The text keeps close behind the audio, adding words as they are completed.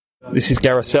This is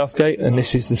Gareth Southgate, and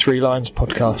this is the Three Lions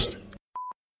podcast.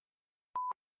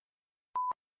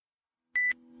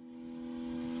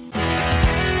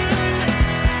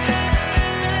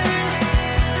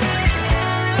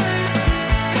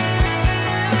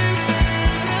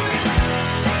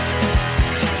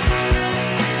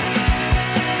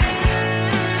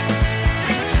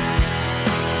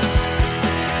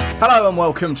 Hello and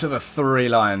welcome to the Three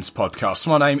Lions podcast.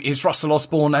 My name is Russell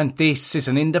Osborne and this is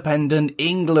an independent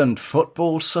England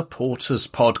football supporters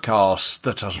podcast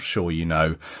that I'm sure you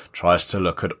know tries to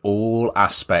look at all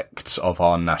aspects of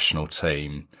our national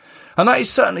team. And that is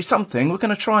certainly something we're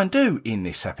going to try and do in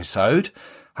this episode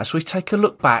as we take a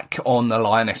look back on the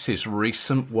Lionesses'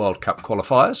 recent World Cup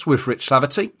qualifiers with Rich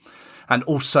Laverty, and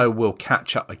also we'll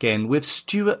catch up again with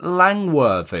Stuart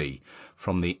Langworthy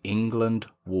from the England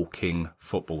walking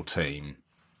football team.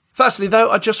 Firstly, though,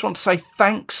 I just want to say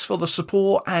thanks for the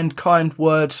support and kind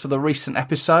words for the recent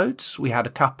episodes. We had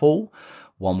a couple.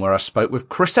 One where I spoke with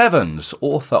Chris Evans,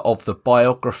 author of the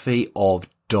biography of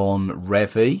Don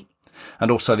Revie, and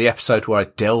also the episode where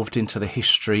I delved into the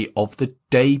history of the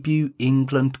debut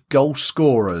England goal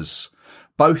scorers.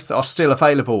 Both are still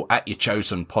available at your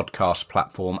chosen podcast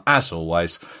platform. As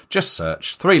always, just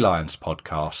search Three Lions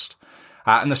Podcast.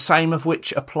 And the same of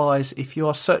which applies if you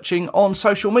are searching on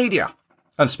social media.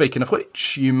 And speaking of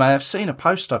which, you may have seen a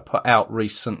post I put out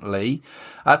recently,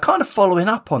 kind of following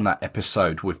up on that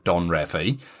episode with Don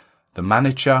Revie. The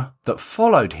manager that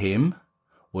followed him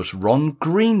was Ron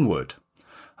Greenwood.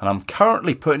 And I'm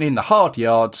currently putting in the hard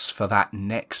yards for that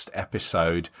next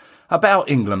episode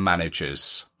about England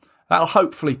managers. That'll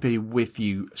hopefully be with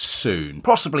you soon,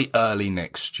 possibly early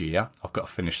next year. I've got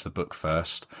to finish the book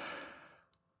first.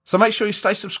 So make sure you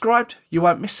stay subscribed, you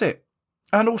won't miss it.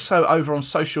 And also over on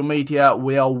social media,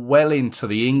 we are well into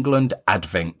the England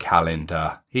Advent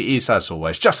calendar. It is, as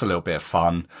always, just a little bit of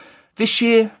fun. This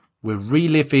year, we're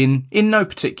reliving, in no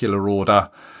particular order,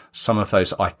 some of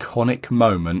those iconic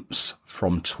moments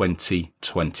from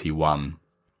 2021.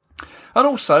 And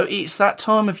also, it's that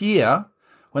time of year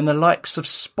when the likes of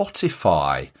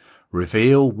Spotify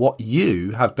reveal what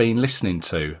you have been listening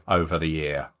to over the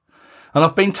year. And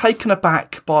I've been taken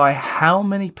aback by how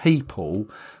many people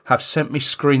have sent me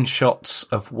screenshots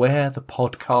of where the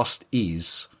podcast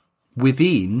is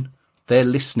within their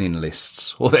listening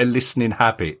lists or their listening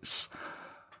habits.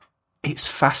 It's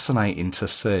fascinating to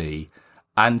see.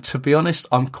 And to be honest,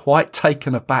 I'm quite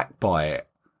taken aback by it.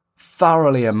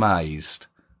 Thoroughly amazed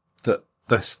that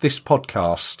this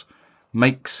podcast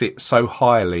makes it so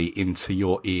highly into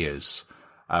your ears.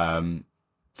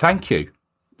 Thank you.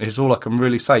 Is all I can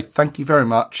really say. Thank you very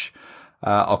much.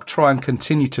 I'll try and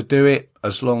continue to do it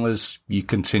as long as you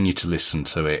continue to listen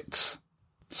to it.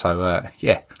 So,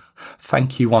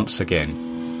 thank you once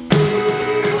again.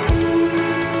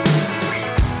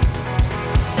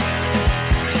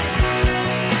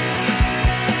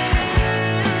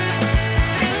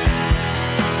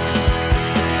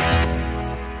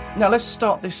 Now, let's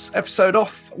start this episode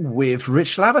off with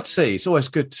Rich Laverty. It's always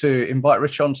good to invite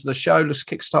Rich onto the show. Let's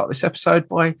kickstart this episode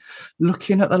by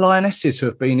looking at the Lionesses who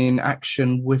have been in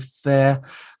action with their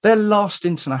last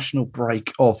international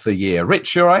break of the year.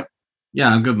 Rich, you all right? Yeah,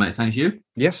 I'm good, mate. Thank you.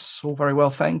 Yes, all very well,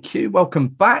 thank you. Welcome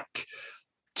back.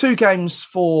 2 games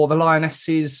for the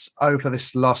Lionesses over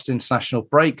this last international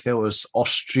break. There was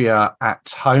Austria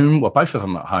at home, well, both of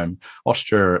them at home.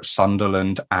 Austria at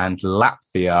Sunderland and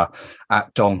Latvia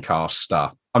at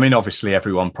Doncaster. I mean, obviously,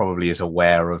 everyone probably is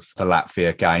aware of the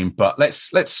Latvia game, but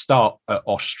let's start at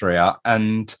Austria.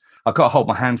 And I've got to hold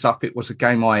my hands up. It was a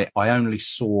game I only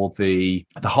saw the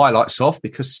highlights of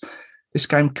because this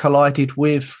game collided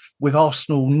with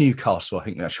Arsenal-Newcastle. I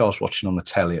think that's what I was watching on the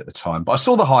telly at the time. But I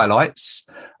saw the highlights,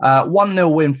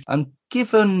 1-0 win. And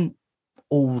given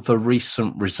all the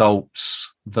recent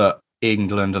results that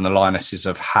England and the Lionesses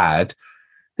have had,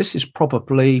 this has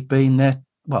probably been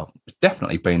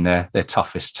definitely been their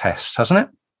toughest test, hasn't it?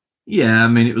 Yeah, I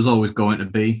mean, it was always going to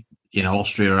be. You know,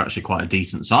 Austria are actually quite a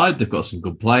decent side. They've got some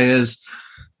good players.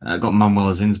 Got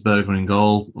Manuel Zinsberger in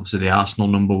goal. Obviously, the Arsenal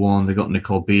number 1. They've got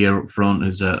Nicole Beer up front,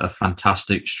 who's a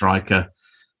fantastic striker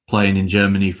playing in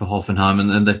Germany for Hoffenheim.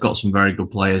 And they've got some very good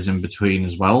players in between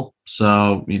as well.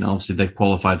 So, you know, obviously, they've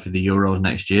qualified for the Euros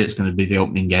next year. It's going to be the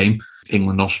opening game,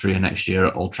 England-Austria next year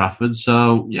at Old Trafford.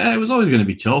 So, yeah, it was always going to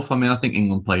be tough. I mean, I think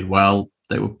England played well.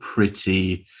 They were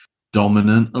pretty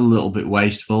dominant, a little bit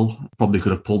wasteful. Probably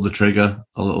could have pulled the trigger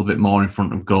a little bit more in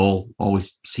front of goal.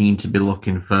 Always seemed to be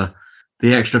looking for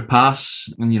the extra pass.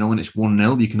 And, you know, when it's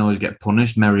 1-0, you can always get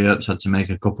punished. Mary Earps had to make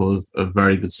a couple of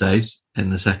very good saves in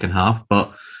the second half.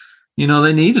 But, you know,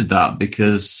 they needed that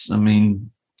because, I mean,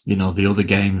 the other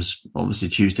games, obviously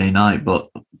Tuesday night, but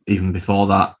even before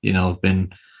that, have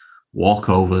been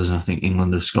walkovers. And I think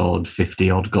England have scored 50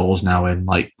 odd goals now in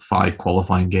like 5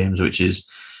 qualifying games, which is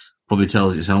probably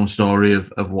tells its own story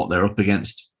of what they're up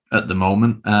against at the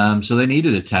moment. So they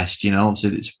needed a test,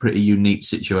 obviously it's a pretty unique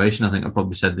situation. I think I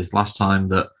probably said this last time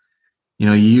that,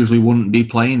 you usually wouldn't be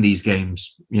playing these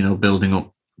games, building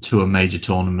up to a major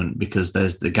tournament, because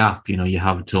there's the gap. You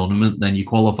have a tournament, then you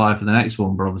qualify for the next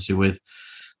one. But obviously with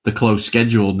the close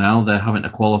schedule now, they're having to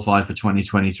qualify for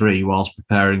 2023 whilst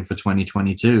preparing for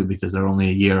 2022 because they're only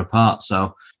a year apart.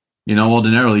 So,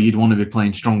 ordinarily you'd want to be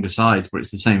playing stronger sides, but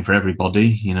it's the same for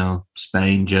everybody.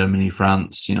 Spain, Germany,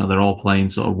 France, they're all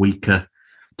playing sort of weaker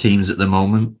teams at the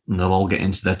moment, and they'll all get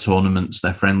into their tournaments,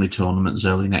 their friendly tournaments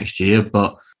early next year.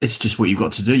 But it's just what you've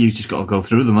got to do. You've just got to go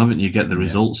through them, haven't you? Get the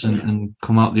results and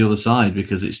come out the other side,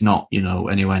 because it's not,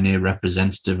 anywhere near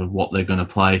representative of what they're going to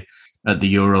play at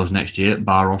the Euros next year,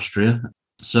 bar Austria.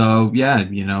 So, yeah,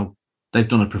 they've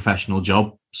done a professional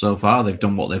job so far. They've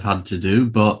done what they've had to do.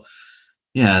 But,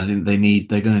 yeah, they're going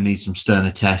to need some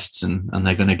sterner tests, and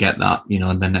they're going to get that,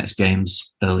 in their next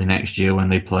games early next year when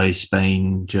they play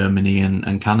Spain, Germany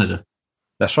and Canada.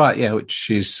 That's right, yeah,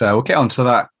 which is, we'll get onto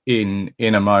that in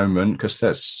a moment, because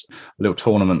that's a little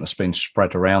tournament that's been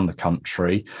spread around the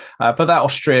country. But that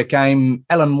Austria game,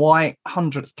 Ellen White,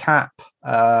 100th cap,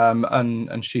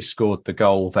 and she scored the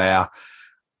goal there.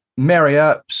 Mary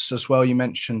Earps as well, you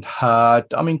mentioned her.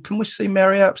 I mean, can we see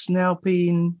Mary Earps now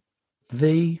being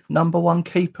the number one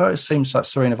keeper? It seems like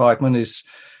Sarina Wiegman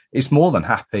is more than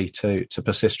happy to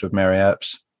persist with Mary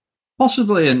Earps.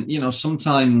 Possibly, and,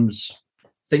 sometimes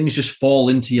things just fall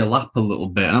into your lap a little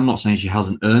bit. And I'm not saying she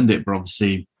hasn't earned it, but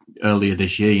obviously earlier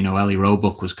this year, Ellie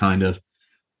Roebuck was kind of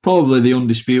probably the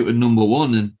undisputed number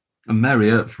one, and Mary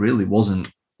Earps really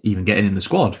wasn't even getting in the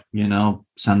squad.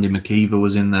 Sandy McKeever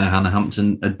was in there, Hannah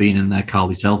Hampton had been in there,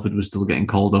 Carly Telford was still getting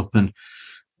called up, and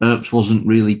Earps wasn't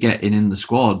really getting in the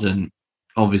squad. And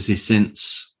obviously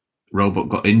since Roebuck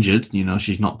got injured,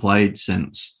 she's not played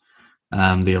since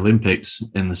the Olympics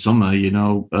in the summer.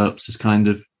 Earps has kind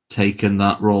of taken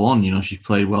that role on. She's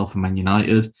played well for Man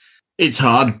United. It's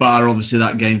hard, bar obviously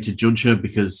that game, to judge her,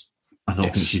 because I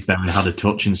don't think she's barely had a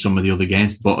touch in some of the other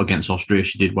games. But against Austria,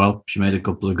 she did well. She made a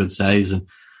couple of good saves, and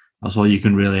that's all you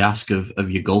can really ask of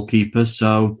your goalkeeper.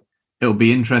 So it'll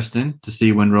be interesting to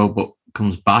see when Roebuck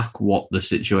comes back what the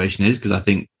situation is, because I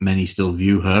think many still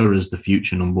view her as the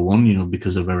future number one,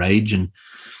 because of her age. And,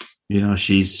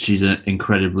 she's an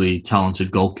incredibly talented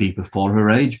goalkeeper for her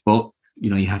age, but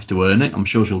you have to earn it. I'm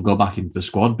sure she'll go back into the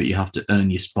squad, but you have to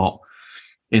earn your spot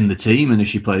in the team. And if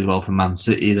she plays well for Man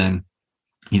City, then,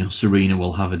 Sarina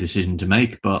will have a decision to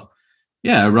make. But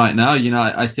yeah, right now,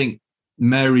 I think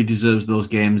Mary deserves those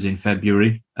games in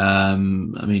February. I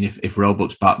mean, if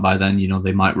Roebuck's back by then,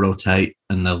 they might rotate,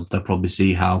 and they'll probably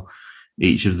see how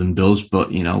each of them does.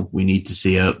 But, we need to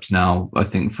see Earps now, I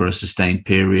think, for a sustained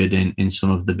period in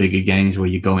some of the bigger games where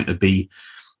you're going to be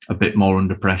a bit more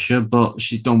under pressure. But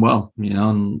she's done well,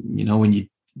 and, when you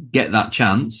get that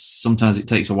chance, sometimes it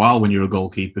takes a while when you're a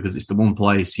goalkeeper, because it's the one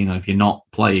place, if you're not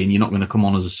playing, you're not going to come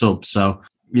on as a sub. So,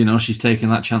 she's taken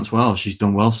that chance well. She's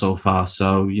done well so far.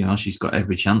 So, she's got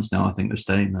every chance now, I think, of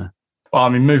staying there. Well, I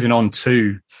mean, moving on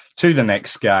to the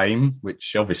next game,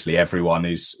 which obviously everyone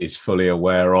is fully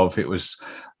aware of. It was,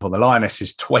 the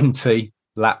Lionesses 20,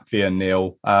 Latvia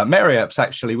 0. Mary Earps,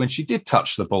 actually, when she did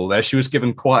touch the ball there, she was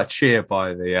given quite a cheer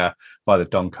by the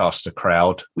Doncaster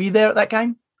crowd. Were you there at that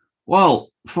game? Well,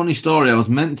 funny story, I was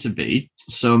meant to be.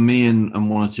 So me and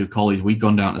one or two colleagues, we'd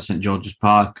gone down to St George's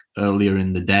Park earlier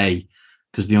in the day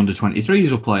because the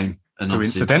under-23s were playing. And who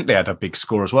incidentally had a big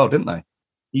score as well, didn't they?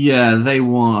 Yeah, they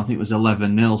won, I think it was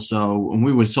 11-0. So, and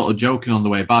we were sort of joking on the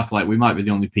way back, like we might be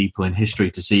the only people in history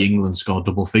to see England score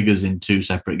double figures in 2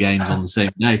 separate games on the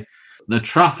same day. The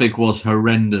traffic was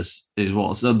horrendous,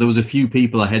 so there was a few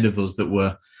people ahead of us that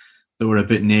were a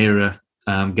bit nearer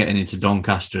getting into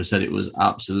Doncaster, said it was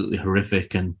absolutely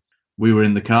horrific. And we were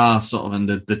in the car sort of, and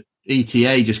the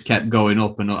ETA just kept going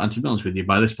up. And to be honest with you,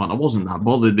 by this point, I wasn't that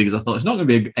bothered because I thought it's not going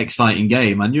to be an exciting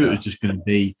game. I knew it was just going to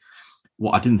be,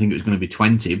 I didn't think it was going to be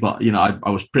 20, but, I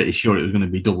was pretty sure it was going to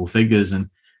be double figures. And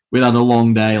we'd had a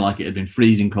long day, like it had been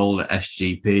freezing cold at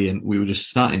SGP, and we were just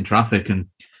sat in traffic, and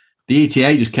the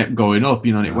ETA just kept going up,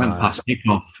 and it went past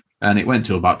kickoff, and it went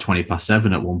to about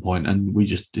 7:20 at one point, and we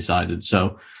just decided.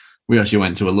 So we actually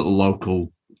went to a little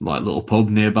local, little pub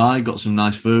nearby, got some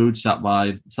nice food, sat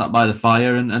by the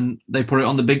fire, and they put it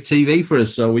on the big TV for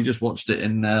us. So we just watched it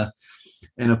in a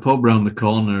pub round the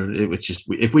corner. It was just,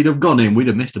 if we'd have gone in, we'd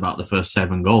have missed about the first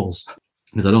 7 goals,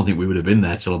 because I don't think we would have been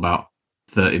there till about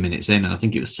 30 minutes in, and I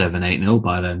think it was 7-8-0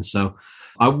 by then. So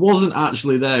I wasn't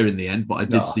actually there in the end, but I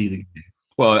did see the game.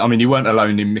 Well, I mean, you weren't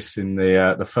alone in missing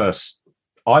the first.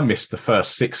 I missed the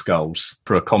first 6 goals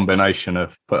for a combination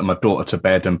of putting my daughter to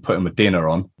bed and putting my dinner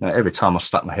on. Every time I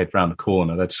stuck my head round the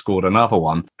corner, they'd scored another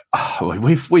one. Oh,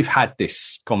 we've had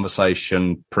this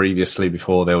conversation previously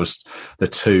before. There was the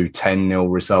 2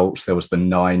 10-0 results. There was the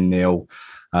 9-0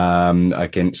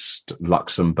 against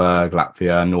Luxembourg,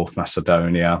 Latvia, North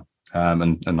Macedonia.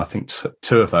 And I think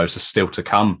 2 of those are still to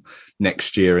come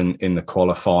next year in the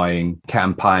qualifying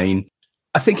campaign.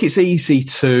 I think it's easy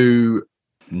to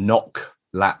knock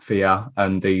Latvia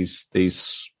and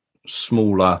these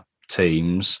smaller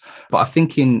teams, but I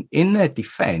think in their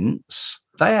defence,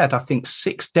 they had, I think,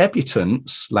 6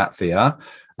 debutants, Latvia,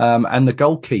 and the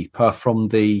goalkeeper from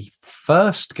the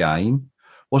first game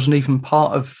wasn't even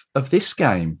part of this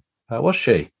game, was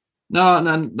she? No,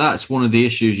 and that's one of the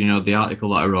issues. The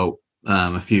article that I wrote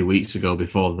a few weeks ago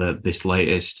before this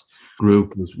latest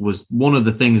group was one of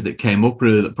the things that came up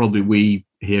really that probably we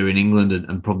here in England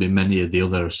and probably many of the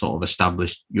other sort of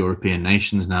established European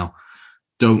nations now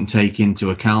don't take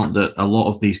into account, that a lot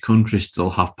of these countries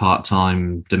still have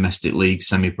part-time domestic leagues,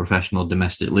 semi-professional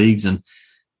domestic leagues. And,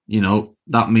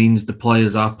 that means the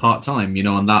players are part-time,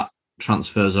 and that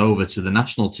transfers over to the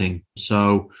national team.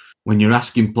 So when you're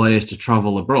asking players to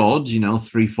travel abroad,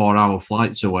 3-4 hour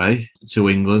flights away to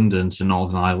England and to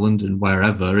Northern Ireland and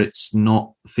wherever, it's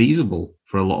not feasible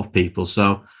for a lot of people.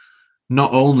 So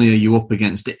not only are you up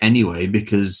against it anyway,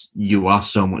 because you are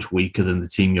so much weaker than the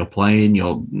team you're playing,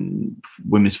 your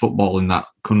women's football in that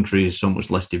country is so much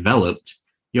less developed,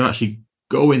 you're actually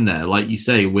going there, like you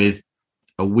say, with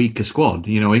a weaker squad.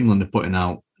 England are putting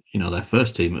out, their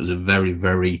first team. It was a very,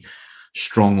 very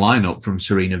strong lineup from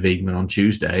Serena Wiegman on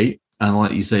Tuesday. And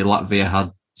like you say, Latvia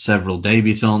had several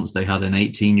debutants. They had an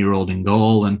 18-year-old in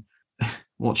goal. And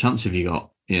what chance have you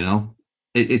got?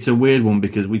 It's a weird one,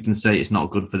 because we can say it's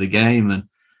not good for the game, and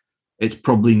it's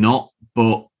probably not,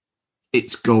 but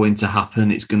it's going to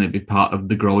happen. It's going to be part of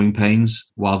the growing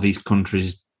pains while these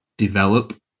countries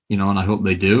develop, and I hope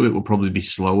they do. It will probably be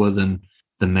slower than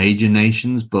the major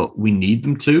nations, but we need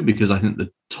them to, because I think the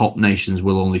top nations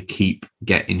will only keep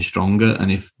getting stronger.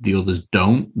 And if the others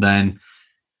don't, then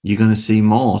you're going to see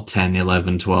more 10,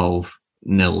 11, 12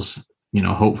 nils.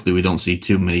 Hopefully we don't see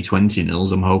too many 20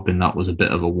 nils. I'm hoping that was a bit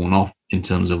of a one-off in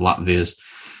terms of Latvia's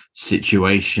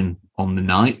situation on the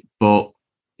night. But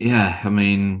yeah, I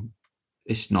mean,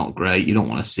 it's not great. You don't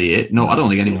want to see it. No, I don't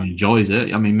think anyone enjoys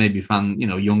it. I mean, maybe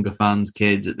younger fans,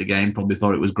 kids at the game probably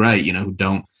thought it was great, who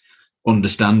don't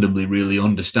understandably really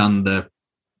understand the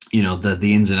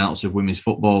ins and outs of women's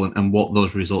football and what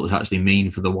those results actually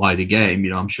mean for the wider game.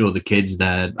 I'm sure the kids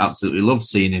there absolutely love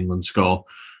seeing England score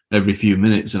every few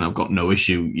minutes, and I've got no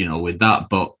issue, with that.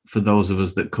 But for those of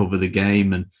us that cover the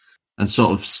game and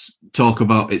sort of talk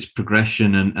about its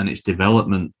progression and its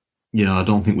development, I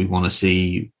don't think we want to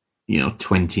see,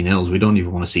 20 nils. We don't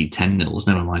even want to see 10 nils,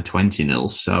 never mind 20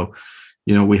 nils. So,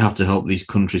 we have to hope these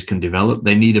countries can develop.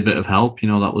 They need a bit of help.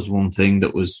 That was one thing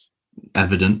that was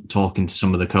evident talking to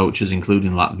some of the coaches,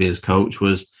 including Latvia's coach,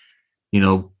 was,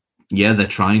 they're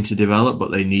trying to develop,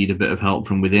 but they need a bit of help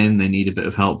from within. They need a bit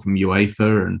of help from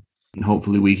UEFA, and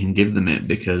hopefully we can give them it,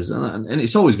 because, and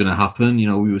it's always going to happen.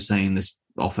 We were saying this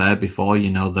off air before,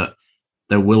 that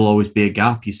there will always be a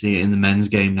gap. You see it in the men's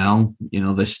game now.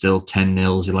 There's still 10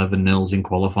 nils, 11 nils in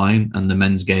qualifying, and the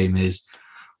men's game is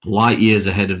light years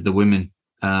ahead of the women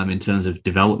in terms of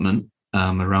development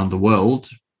around the world.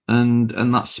 And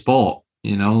that's sport.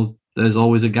 There's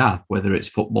always a gap, whether it's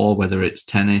football, whether it's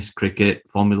tennis, cricket,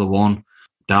 Formula One,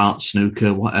 darts,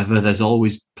 snooker, whatever. There's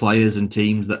always players and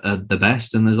teams that are the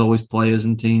best, and there's always players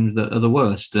and teams that are the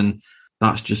worst. And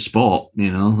that's just sport,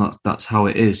 that's how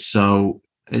it is. So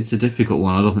it's a difficult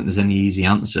one. I don't think there's any easy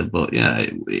answer, but yeah,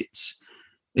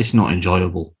 it's not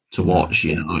enjoyable to watch.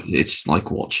 It's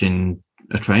like watching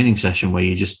a training session where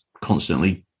you're just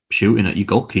constantly shooting at your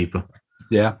goalkeeper.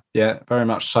 Yeah, very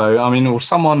much so. I mean, or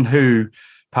someone who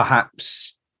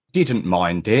perhaps didn't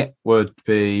mind it would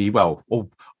be, well,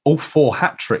 all 4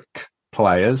 hat-trick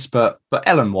players, but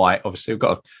Ellen White, obviously, we've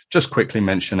got to just quickly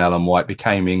mention Ellen White,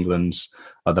 became England's,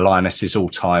 the Lionesses'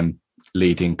 all-time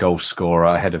leading goal scorer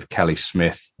ahead of Kelly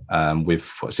Smith with,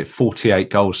 48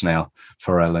 goals now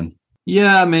for Ellen.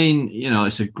 Yeah, I mean,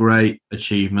 it's a great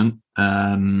achievement.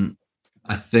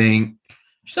 I think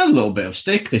she's had a little bit of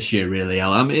stick this year, really,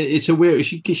 Ellen. I mean, it's a weird.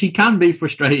 She can be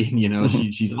frustrating,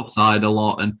 she's offside a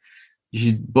lot,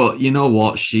 but you know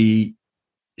what? She's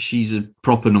a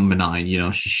proper number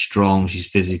 9. She's strong, she's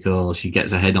physical, she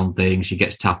gets ahead on things, she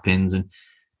gets tap-ins, and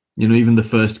even the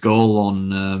first goal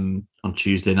on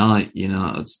Tuesday night,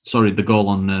 the goal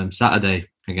on Saturday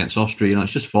against Austria.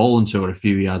 It's just fallen to her a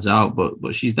few yards out,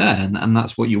 but she's there, and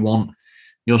that's what you want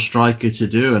your striker to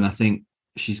do. And I think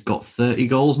she's got 30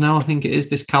 goals now, I think it is,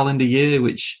 this calendar year,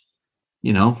 which, I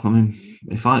mean,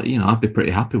 if I'd be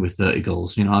pretty happy with 30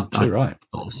 goals. I'd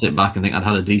sit back and think I'd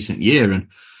had a decent year. And,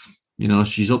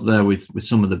 she's up there with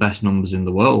some of the best numbers in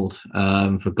the world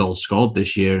for goals scored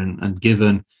this year. And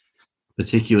given,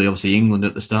 particularly, obviously, England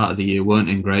at the start of the year weren't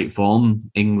in great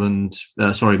form. Man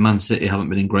City haven't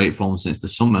been in great form since the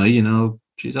summer.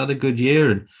 She's had a good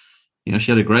year, and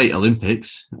she had a great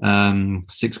Olympics.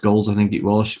 6 goals, I think it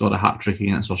was. She got a hat trick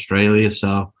against Australia,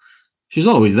 so she's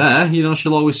always there.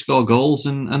 She'll always score goals,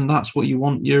 and that's what you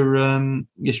want your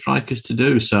strikers to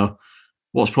do. So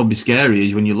what's probably scary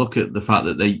is when you look at the fact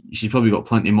that she's probably got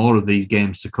plenty more of these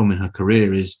games to come in her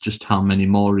career, is just how many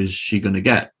more is she going to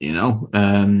get?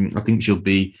 I think she'll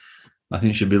be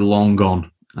long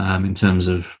gone in terms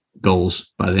of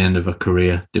goals by the end of her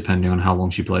career, depending on how long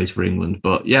she plays for England.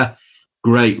 But yeah,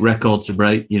 great record to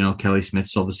break. Kelly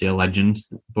Smith's obviously a legend,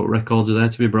 but records are there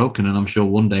to be broken, and I'm sure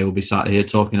one day we'll be sat here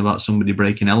talking about somebody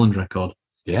breaking Ellen's record.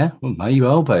 Yeah, well, may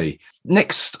well be.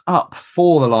 Next up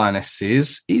for the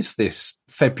Lionesses is this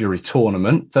February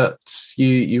tournament that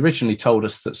you originally told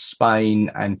us that Spain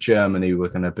and Germany were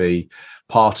going to be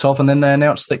part of, and then they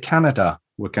announced that Canada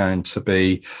were going to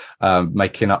be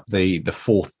making up the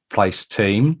fourth place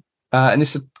team. And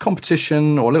it's a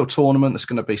competition or a little tournament that's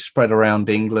going to be spread around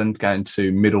England, going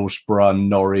to Middlesbrough,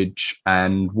 Norwich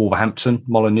and Wolverhampton,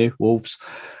 Molineux, Wolves.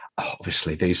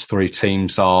 Obviously, these 3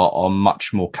 teams are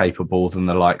much more capable than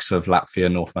the likes of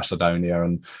Latvia, North Macedonia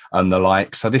and the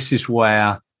like. So this is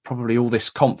where probably all this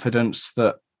confidence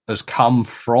that has come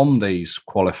from these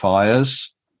qualifiers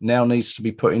now needs to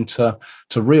be put into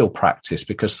real practice,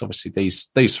 because obviously these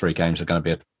 3 games are going to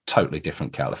be a totally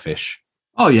different kettle of fish.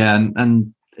 Oh, yeah,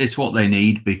 and it's what they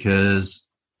need, because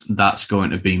that's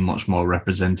going to be much more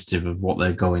representative of what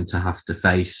they're going to have to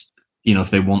face.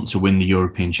 If they want to win the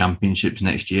European Championships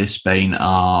next year, Spain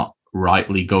are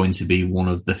rightly going to be one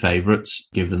of the favourites,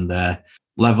 given their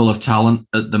level of talent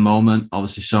at the moment.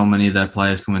 Obviously, so many of their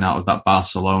players coming out of that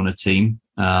Barcelona team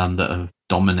that have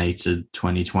dominated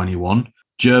 2021.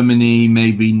 Germany,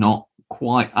 maybe not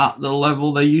quite at the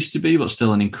level they used to be, but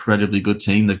still an incredibly good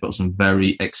team. They've got some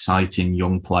very exciting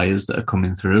young players that are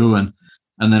coming through. And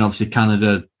then obviously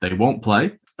Canada, they won't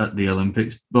play at the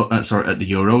Olympics, but at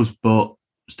the Euros, but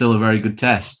still a very good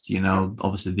test,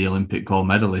 obviously the Olympic gold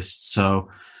medalists. So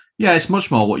yeah, it's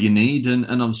much more what you need, and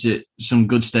obviously some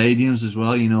good stadiums as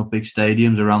well, big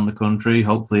stadiums around the country,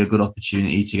 hopefully a good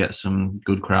opportunity to get some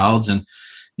good crowds. And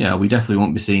yeah, we definitely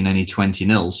won't be seeing any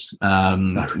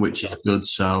 20-0, which is good.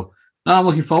 So no, I'm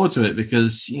looking forward to it,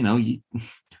 because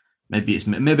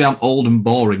maybe I'm old and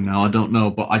boring now, I don't know,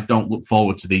 but I don't look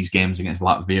forward to these games against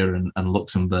Latvia and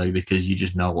Luxembourg, because you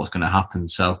just know what's going to happen.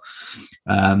 So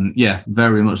yeah,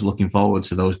 very much looking forward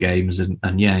to those games,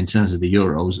 and yeah, in terms of the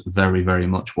Euros, very, very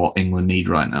much what England need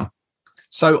right now.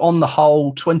 So on the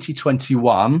whole,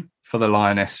 2021 for the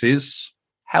Lionesses,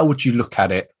 how would you look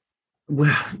at it?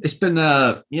 Well, it's been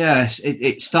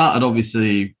it started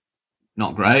obviously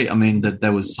not great. I mean,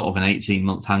 there was sort of an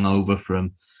 18-month hangover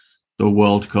from the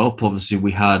World Cup. Obviously,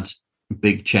 we had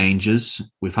big changes.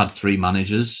 We've had 3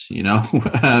 managers,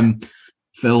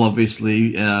 Phil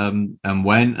obviously and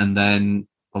went, and then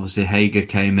obviously Hager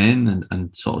came in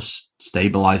and sort of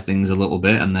stabilised things a little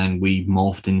bit, and then we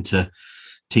morphed into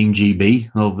Team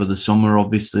GB over the summer,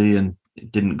 obviously, and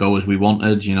it didn't go as we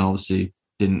wanted. Obviously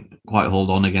didn't quite hold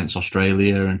on against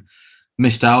Australia and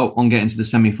missed out on getting to the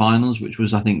semi-finals, which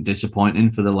was, I think,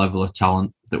 disappointing for the level of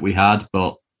talent that we had.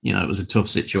 But it was a tough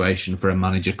situation for a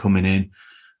manager coming in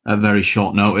at very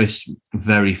short notice,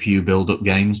 very few build-up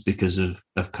games because of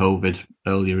COVID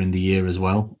earlier in the year as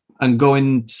well. And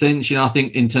going since, I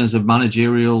think in terms of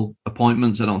managerial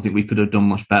appointments, I don't think we could have done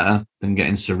much better than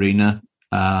getting Serena.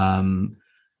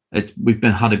 We've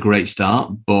had a great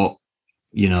start, but,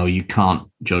 you can't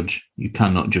judge. You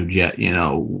cannot judge yet.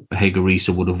 Hager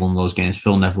Risa would have won those games.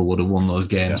 Phil Neville would have won those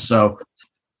games. Yeah. So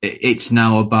it's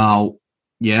now about,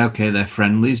 they're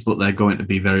friendlies, but they're going to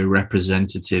be very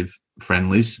representative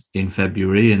friendlies in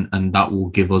February. And that will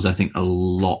give us, I think, a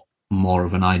lot more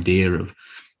of an idea of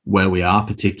where we are,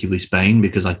 particularly Spain,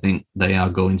 because I think they are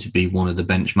going to be one of the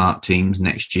benchmark teams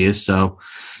next year. So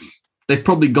they've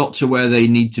probably got to where they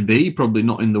need to be, probably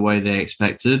not in the way they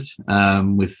expected,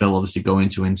 with Phil obviously going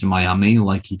to Inter Miami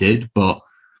like he did. But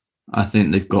I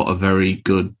think they've got a very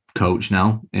good coach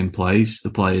now in place. The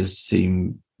players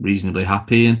seem reasonably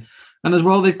happy. And as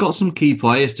well, they've got some key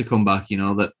players to come back,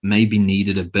 that maybe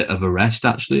needed a bit of a rest,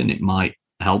 actually, and it might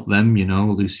help them,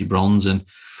 Lucy Bronze and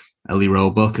Ellie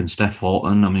Roebuck and Steph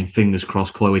Houghton. I mean, fingers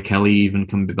crossed Chloe Kelly even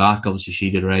can be back. Obviously, she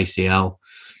did her ACL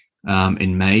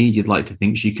in May. You'd like to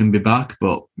think she can be back,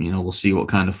 but, we'll see what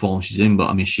kind of form she's in. But,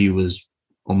 I mean, she was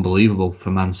unbelievable for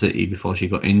Man City before she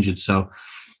got injured. So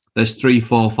there's 3,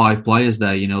 4, 5 players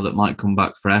there, that might come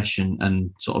back fresh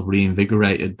and sort of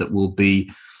reinvigorated that will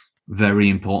be very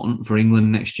important for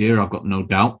England next year. I've got no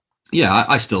doubt. Yeah,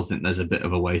 I still think there's a bit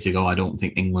of a way to go. I don't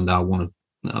think England are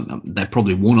they're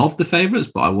probably one of the favourites,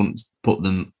 but I wouldn't put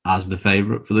them as the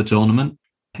favourite for the tournament.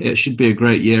 It should be a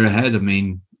great year ahead. I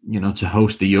mean, to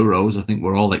host the Euros, I think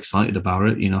we're all excited about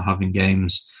it, having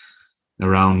games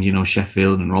around,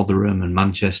 Sheffield and Rotherham and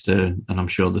Manchester. And I'm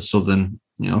sure the Southern,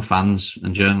 fans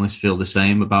and journalists feel the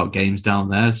same about games down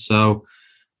there. So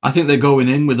I think they're going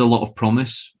in with a lot of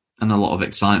promise and a lot of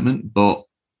excitement, but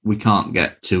we can't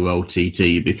get too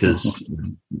OTT because,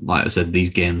 like I said, these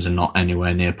games are not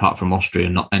anywhere near, apart from Austria,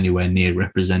 not anywhere near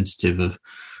representative of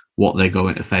what they're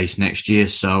going to face next year.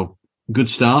 So good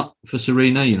start for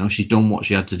Sarina. She's done what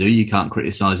she had to do. You can't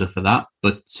criticise her for that.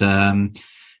 But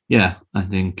I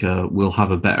think we'll have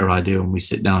a better idea when we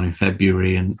sit down in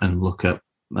February and look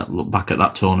back at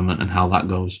that tournament and how that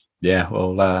goes. Yeah,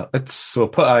 well, we'll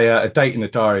put a date in the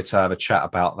diary to have a chat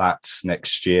about that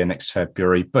next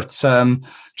February. But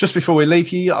just before we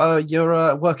leave,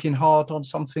 you're working hard on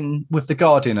something with The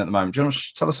Guardian at the moment. Do you want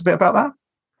to tell us a bit about that?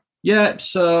 Yeah,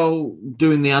 so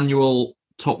doing the annual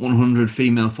top 100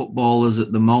 female footballers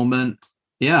at the moment.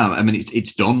 Yeah, I mean,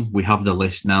 it's done. We have the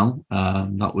list now.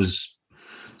 That was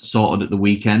sorted at the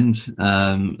weekend.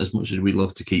 As much as we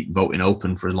love to keep voting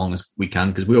open for as long as we can,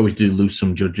 because we always do lose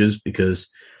some judges because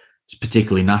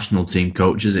particularly national team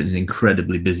coaches. It's an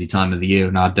incredibly busy time of the year,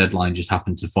 and our deadline just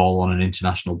happened to fall on an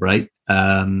international break.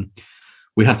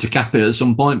 We had to cap it at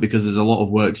some point because there's a lot of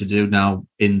work to do now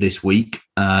in this week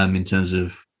in terms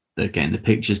of getting the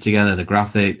pictures together, the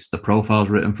graphics, the profiles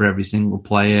written for every single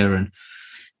player, and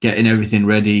getting everything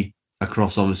ready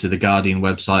across, obviously, the Guardian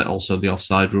website, also the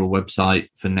Offside Rule website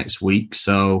for next week.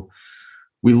 So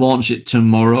we launch it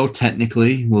tomorrow,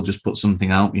 technically. We'll just put something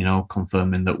out,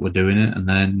 confirming that we're doing it. And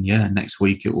then, next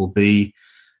week it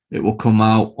will come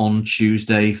out on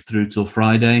Tuesday through till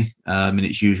Friday in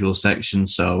its usual section.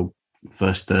 So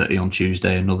first 30 on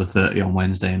Tuesday, another 30 on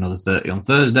Wednesday, another 30 on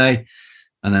Thursday.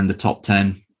 And then the top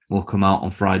 10 will come out on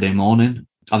Friday morning.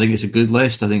 I think it's a good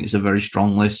list. I think it's a very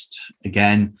strong list.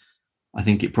 Again, I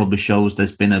think it probably shows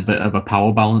there's been a bit of a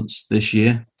power balance this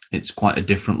year. It's quite a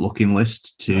different looking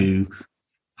list to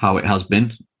how it has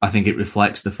been. I think it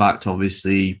reflects the fact,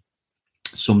 obviously,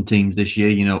 some teams this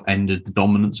year, ended the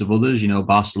dominance of others.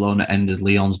 Barcelona ended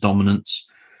Lyon's dominance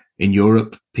in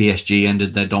Europe. PSG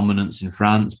ended their dominance in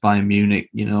France. Bayern Munich,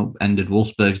 ended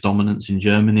Wolfsburg's dominance in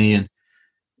Germany. And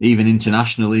even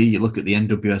internationally, you look at the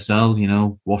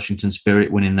NWSL, Washington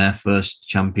Spirit winning their first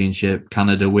championship,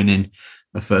 Canada winning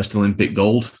a first Olympic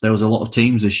gold. There was a lot of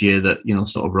teams this year that,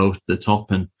 sort of rose to the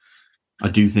top. And I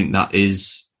do think that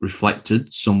is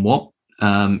reflected somewhat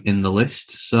in the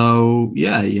list. So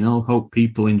hope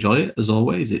people enjoy it. As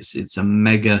always, it's a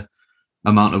mega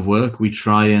amount of work. We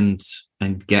try and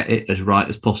get it as right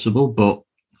as possible, but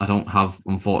I don't have,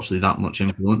 unfortunately, that much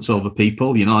influence over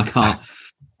people. I can't.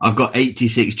 I've got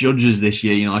 86 judges this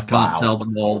year. I can't tell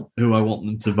them all who I want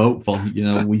them to vote for.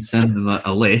 We send them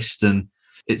a list, and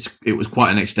it was quite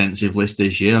an extensive list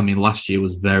this year. I mean, last year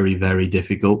was very, very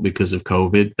difficult because of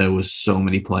COVID. There was so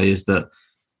many players that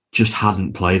just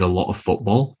hadn't played a lot of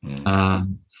football.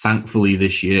 Thankfully,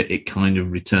 this year, it kind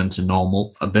of returned to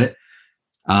normal a bit.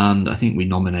 And I think we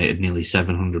nominated nearly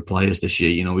 700 players this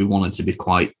year. We wanted to be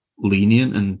quite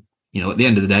lenient. And, at the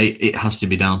end of the day, it has to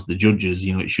be down to the judges.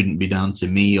 It shouldn't be down to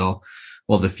me or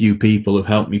the few people who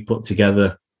helped me put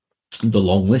together the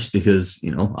long list, because,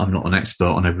 I'm not an expert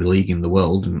on every league in the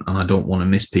world, and I don't want to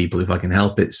miss people if I can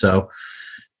help it. So,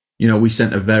 we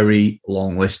sent a very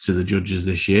long list to the judges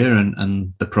this year,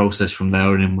 and the process from there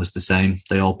on in was the same.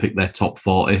 They all picked their top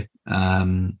 40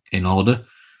 in order,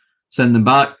 send them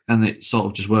back, and it sort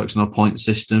of just works on a point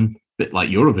system, a bit like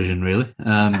Eurovision, really,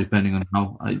 depending on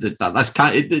how.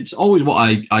 It's always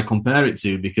what I compare it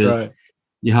to, because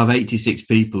you have 86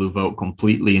 people who vote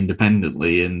completely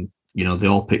independently, and they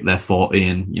all pick their 40,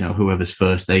 and whoever's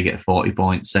first, they get 40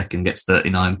 points, second gets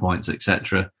 39 points,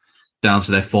 etc., down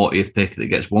to their 40th pick that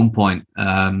gets 1 point.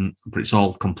 But it's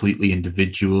all completely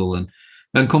individual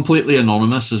and completely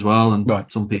anonymous as well. And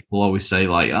some people always say,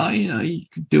 like, you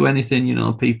could do anything,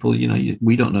 people,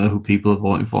 we don't know who people are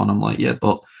voting for. And I'm like, yeah,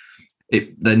 but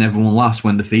then everyone laughs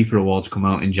when the FIFA awards come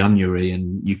out in January,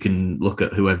 and you can look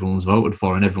at who everyone's voted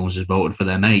for, and everyone's just voted for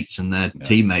their mates and their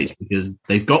teammates, because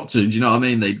they've got to. Do you know what I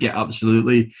mean? They get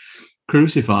absolutely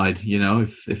crucified. You know,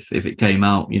 if it came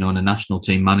out, you know, and a national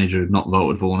team manager had not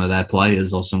voted for one of their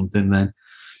players or something, then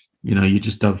you know you're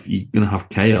going to have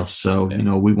chaos. So you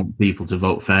know, we want people to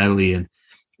vote fairly and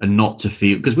not to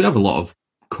feel, because we have a lot of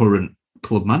current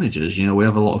club managers. You know, we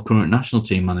have a lot of current national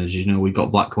team managers. You know, we've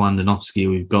got Vlatko Andonovski,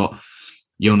 we've got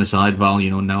Jonas Eidval, you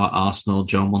know, now at Arsenal,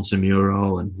 Joe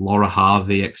Montemuro and Laura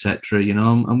Harvey, etc. You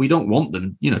know, and we don't want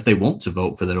them, you know, if they want to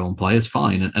vote for their own players,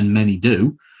 fine, and many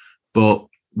do, but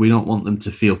we don't want them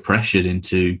to feel pressured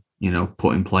into, you know,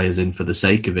 putting players in for the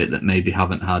sake of it that maybe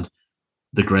haven't had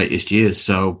the greatest years.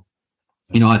 So,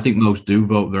 you know, I think most do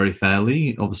vote very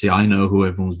fairly. Obviously, I know who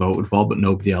everyone's voted for, but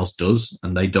nobody else does,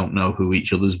 and they don't know who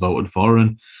each other's voted for.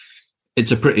 And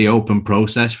it's a pretty open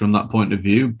process from that point of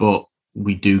view, but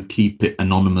we do keep it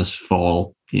anonymous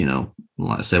for, you know,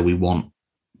 like I said, we want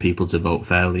people to vote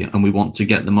fairly, and we want to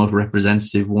get the most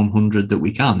representative 100 that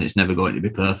we can. It's never going to be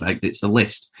perfect. It's a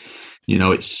list. You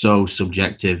know, it's so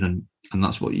subjective, and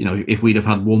that's what, you know, if we'd have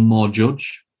had one more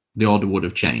judge, the order would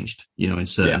have changed, you know, in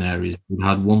certain areas. We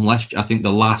had one less. I think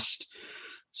the last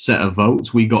set of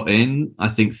votes we got in, I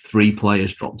think 3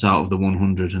 players dropped out of the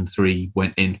 100 and 3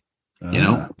 went in, you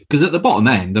know, because at the bottom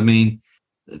end, I mean,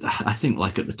 I think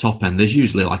like at the top end, there's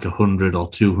usually like 100 or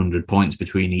 200 points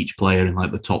between each player in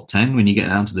like the top 10. When you get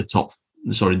down to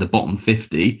the bottom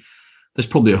 50, there's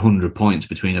probably 100 points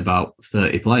between about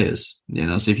 30 players, you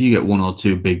know. So if you get 1 or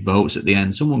 2 big votes at the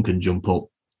end, someone can jump up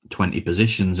 20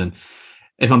 positions. And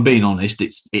if I'm being honest,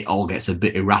 it all gets a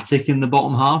bit erratic in the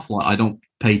bottom half. Like, I don't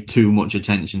pay too much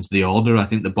attention to the order. I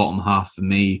think the bottom half for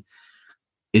me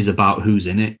is about who's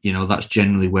in it. You know, that's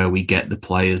generally where we get the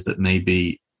players that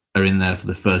maybe are in there for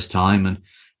the first time.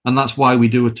 And that's why we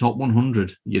do a top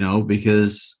 100, you know,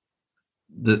 because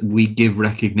that we give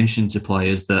recognition to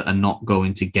players that are not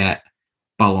going to get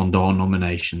Ballon d'Or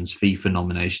nominations, FIFA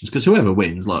nominations, because whoever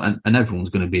wins, like, and everyone's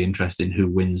going to be interested in who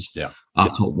wins our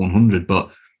top 100,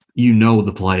 but you know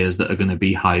the players that are going to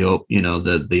be high up, you know,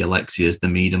 the Alexias, the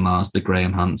Miedemars, the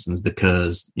Graham Hansons, the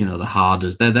Kerrs, you know, the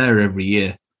Harders, they're there every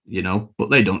year, you know,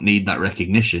 but they don't need that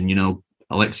recognition. You know,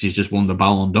 Alexia's just won the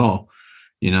Ballon d'Or,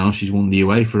 you know, she's won the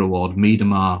UEFA award.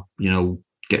 Miedemar, you know,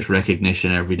 gets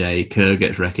recognition every day. Kerr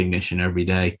gets recognition every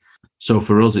day. So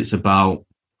for us, it's about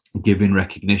giving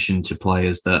recognition to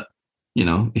players that, you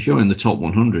know, if you're in the top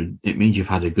 100, it means you've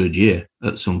had a good year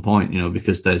at some point, you know,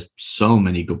 because there's so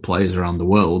many good players around the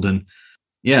world. And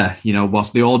yeah, you know,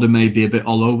 whilst the order may be a bit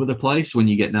all over the place, when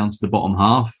you get down to the bottom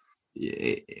half,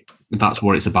 that's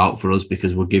what it's about for us,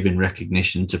 because we're giving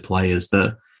recognition to players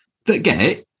that get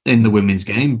it in the women's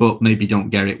game, but maybe don't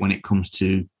get it when it comes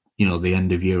to, you know, the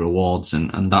end of year awards.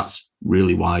 And that's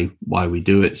really why we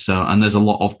do it. So, and there's a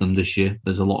lot of them this year.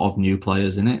 There's a lot of new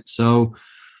players in it. So,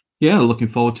 yeah, looking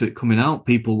forward to it coming out.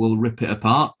 People will rip it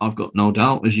apart, I've got no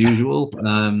doubt, as usual.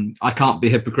 I can't be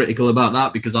hypocritical about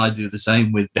that, because I do the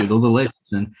same with other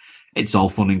lists, and it's all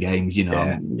fun and games, you know.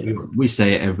 Yeah. We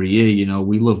say it every year, you know,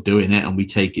 we love doing it and we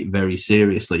take it very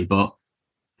seriously, but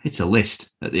it's a list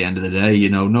at the end of the day. You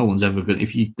know, no one's ever going to,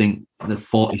 if you think the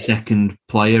 42nd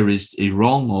player is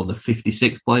wrong or the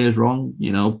 56th player is wrong,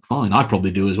 you know, fine. I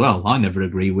probably do as well. I never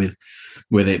agree with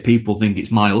it. People think it's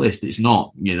my list. It's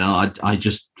not, you know, I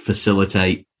just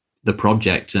facilitate the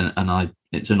project, and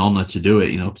it's an honor to do it,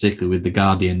 you know, particularly with The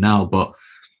Guardian now, but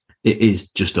it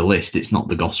is just a list. It's not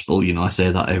the gospel. You know, I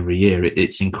say that every year.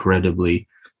 It's incredibly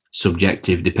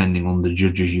subjective depending on the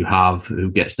judges you have, who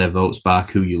gets their votes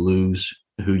back, who you lose,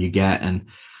 who you get. And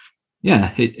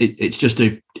yeah, it's just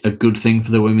a good thing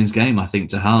for the women's game, I think,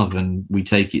 to have. And we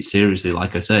take it seriously,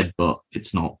 like I said, but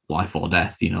it's not life or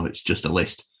death, you know, it's just a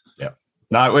list. Yeah.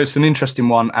 No, it's an interesting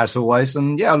one, as always.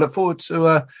 And yeah, I look forward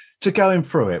to going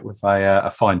through it with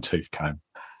a fine-tooth comb.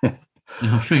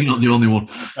 I'm sure you're not the only one.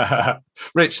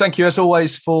 Rich, thank you as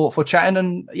always for chatting.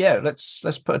 And yeah, let's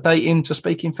put a date in to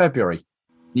speak in February.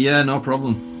 Yeah, no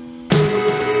problem.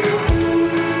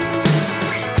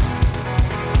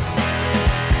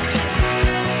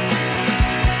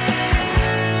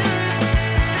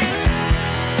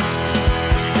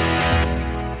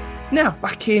 Now,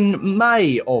 back in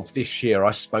May of this year,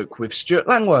 I spoke with Stuart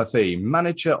Langworthy,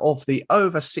 manager of the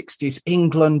over-60s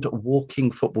England walking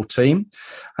football team,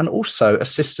 and also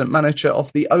assistant manager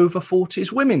of the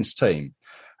over-40s women's team.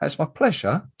 And it's my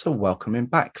pleasure to welcome him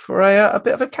back for a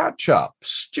bit of a catch-up.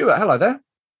 Stuart, hello there.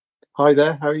 Hi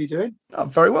there. How are you doing? I'm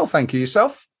very well, thank you.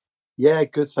 Yourself? Yeah,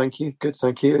 good, thank you. Good,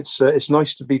 thank you. It's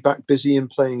nice to be back busy and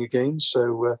playing again,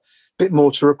 so a bit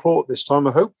more to report this time,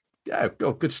 I hope. Yeah,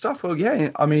 good stuff. Well,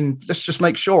 yeah, I mean, let's just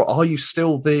make sure. Are you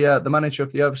still the manager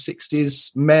of the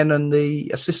over-60s men and the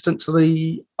assistant to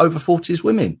the over-40s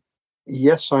women?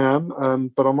 Yes, I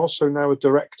am, but I'm also now a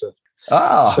director.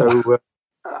 So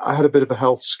I had a bit of a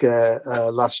health scare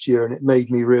last year, and it made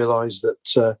me realise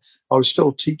that I was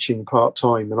still teaching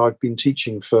part-time, and I've been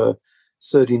teaching for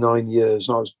 39 years.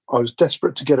 And I was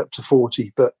desperate to get up to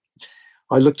 40, but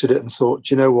I looked at it and thought,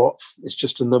 you know what, it's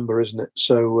just a number, isn't it?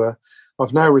 So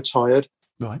I've now retired,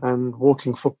 Right. and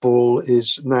walking football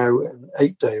is now an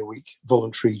 8-day-a-week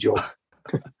voluntary job.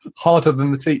 Harder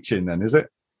than the teaching then, is it?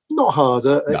 Not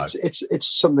harder. No.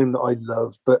 It's something that I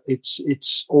love, but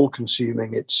it's all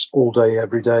consuming. It's all day,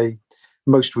 every day.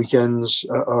 Most weekends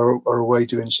are away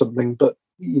doing something, but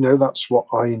you know, that's what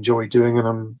I enjoy doing,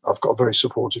 and I've got a very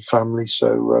supportive family.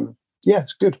 So yeah,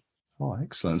 it's good. Oh,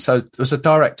 excellent. So as a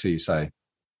director, you say?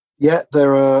 Yeah,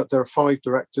 there are 5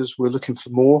 directors. We're looking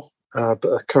for more,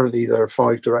 but currently there are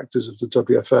 5 directors of the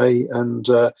WFA,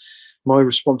 and my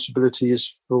responsibility is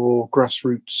for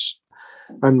grassroots.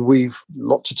 And we've a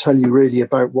lot to tell you really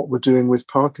about what we're doing with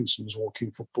Parkinson's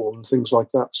walking football and things like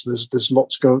that. So there's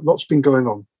lots been going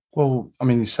on. Well, I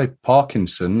mean, you say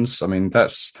Parkinson's. I mean,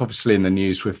 that's obviously in the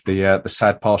news with the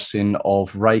sad passing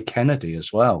of Ray Kennedy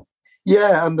as well.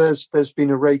 Yeah, and there's been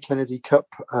a Ray Kennedy Cup,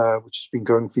 which has been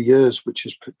going for years, which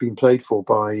has been played for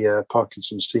by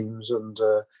Parkinson's teams, and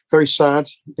very sad.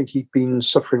 I think he'd been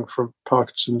suffering from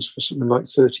Parkinson's for something like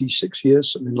 36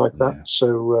 years, something like that. Yeah.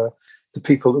 So the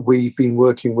people that we've been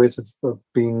working with have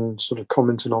been sort of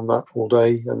commenting on that all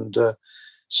day, and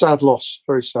sad loss,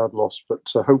 very sad loss. But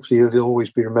hopefully it'll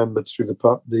always be remembered through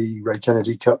the Ray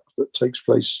Kennedy Cup that takes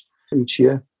place each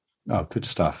year. Oh, good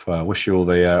stuff. I wish you all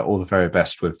the very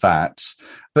best with that.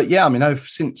 But yeah, I mean,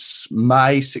 since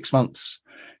May, 6 months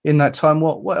in that time,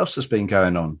 what else has been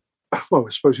going on? Well,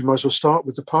 I suppose we might as well start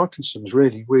with the Parkinson's,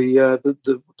 really. We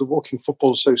the Walking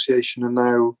Football Association are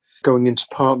now going into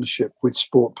partnership with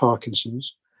Sport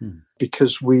Parkinson's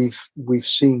because we've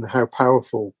seen how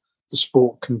powerful the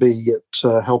sport can be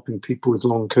at helping people with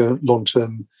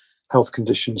long-term health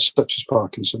conditions such as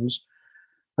Parkinson's.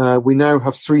 We now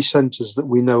have 3 centres that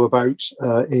we know about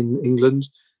in England.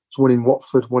 There's one in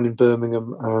Watford, one in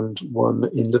Birmingham, and one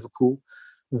in Liverpool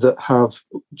that have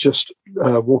just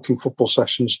walking football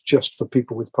sessions just for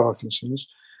people with Parkinson's.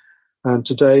 And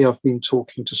today I've been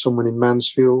talking to someone in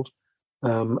Mansfield,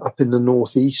 up in the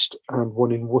northeast, and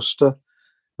one in Worcester.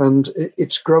 And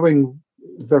it's growing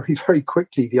very, very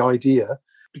quickly, the idea,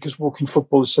 because walking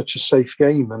football is such a safe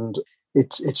game, and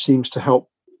it seems to help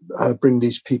bring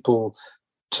these people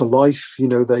to life. You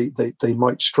know, they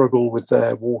might struggle with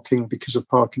their walking because of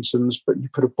Parkinson's, but you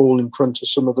put a ball in front of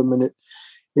some of them and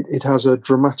it has a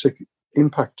dramatic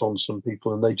impact on some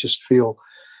people, and they just feel,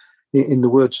 in the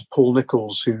words of Paul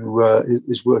Nichols, who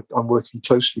I'm working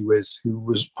closely with, who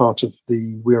was part of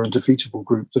the We're Undefeatable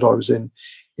group that I was in,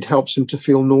 it helps him to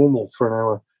feel normal for an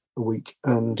hour a week.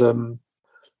 And,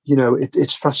 you know,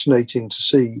 it's fascinating to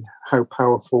see how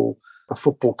powerful a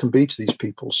football can be to these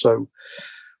people. So,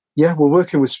 yeah, we're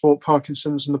working with Sport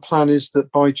Parkinson's, and the plan is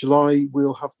that by July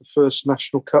we'll have the first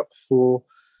national cup for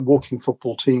walking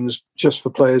football teams just for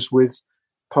players with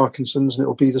Parkinson's, and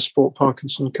it'll be the Sport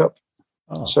Parkinson Cup.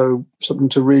 Oh. So something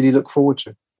to really look forward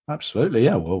to. Absolutely,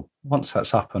 yeah. Well, once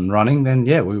that's up and running, then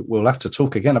yeah, we'll have to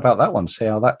talk again about that one, see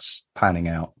how that's panning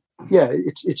out. Yeah,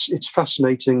 it's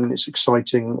fascinating and it's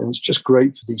exciting, and it's just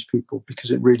great for these people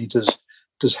because it really does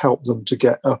help them to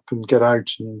get up and get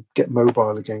out and get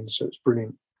mobile again. So it's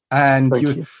brilliant. And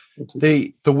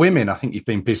the women, I think you've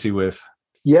been busy with.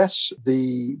 Yes,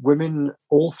 the women,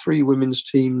 all 3 women's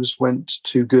teams went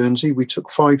to Guernsey. We took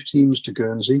 5 teams to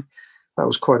Guernsey. That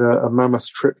was quite a mammoth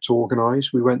trip to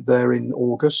organise. We went there in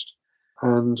August,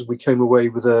 and we came away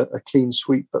with a clean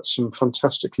sweep, but some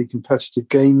fantastically competitive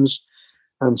games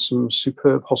and some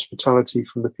superb hospitality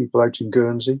from the people out in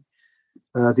Guernsey.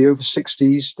 The over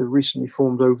 60s, the recently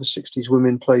formed over 60s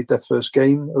women played their first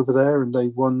game over there, and they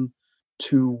won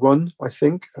 2-1, I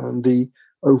think. And the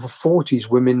over 40s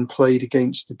women played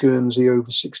against the Guernsey over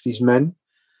 60s men,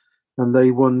 and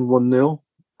they won 1-0.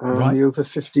 And right. The over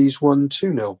 50s won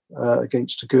 2-0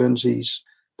 against the Guernsey's,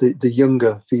 the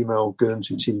younger female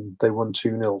Guernsey team. They won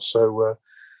 2-0. So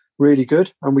really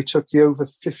good. And we took the over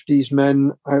 50s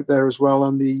men out there as well,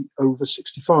 and the over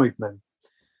 65 men.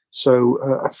 So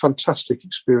a fantastic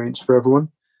experience for everyone.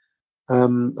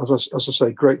 As I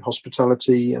say, great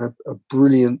hospitality and a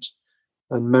brilliant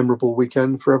and memorable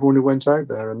weekend for everyone who went out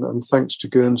there. And thanks to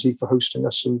Guernsey for hosting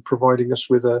us and providing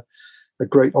us with a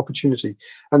great opportunity.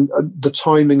 And the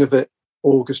timing of it,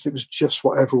 August, it was just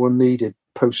what everyone needed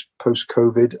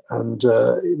post-COVID. And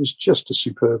it was just a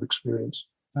superb experience.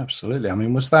 Absolutely. I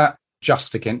mean, was that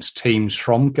just against teams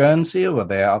from Guernsey, or were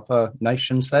there other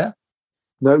nations there?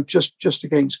 No, just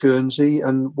against Guernsey.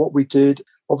 And what we did,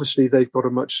 obviously they've got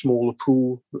a much smaller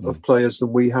pool of players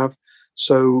than we have.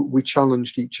 So we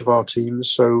challenged each of our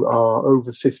teams. So our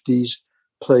over 50s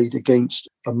played against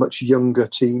a much younger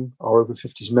team. Our over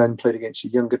 50s men played against a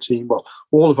younger team. Well,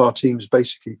 all of our teams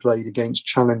basically played against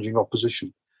challenging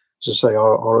opposition. As I say,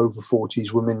 our over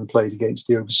 40s women played against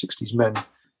the over 60s men.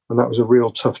 And that was a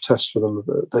real tough test for them.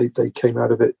 They came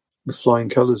out of it with flying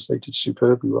colours. They did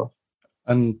superbly well.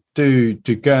 And do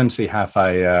Guernsey have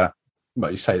well,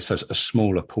 you say it's a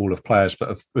smaller pool of players,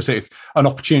 but was it an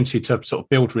opportunity to sort of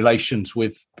build relations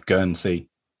with Guernsey?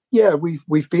 Yeah,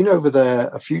 we've been over there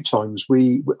a few times.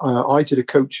 I did a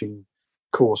coaching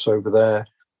course over there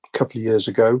a couple of years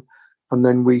ago, and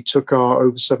then we took our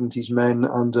over 70s men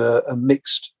and a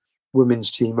mixed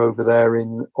women's team over there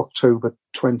in October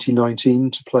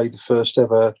 2019 to play the first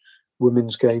ever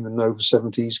women's game and over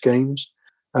 70s games.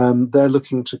 They're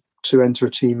looking to enter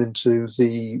a team into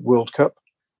the World Cup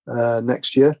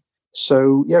next year.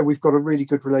 So, yeah, we've got a really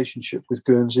good relationship with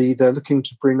Guernsey. They're looking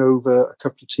to bring over a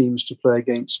couple of teams to play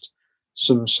against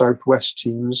some Southwest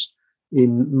teams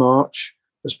in March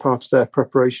as part of their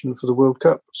preparation for the World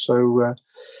Cup. So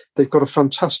they've got a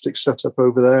fantastic setup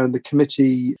over there, and the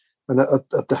committee, and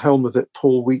at the helm of it,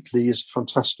 Paul Wheatley is a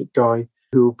fantastic guy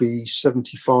who will be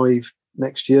 75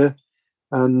 next year.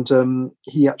 And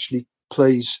he actually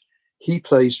plays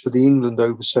for the England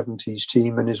over 70s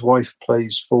team, and his wife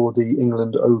plays for the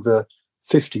England over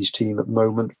 50s team at the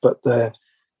moment, but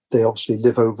they obviously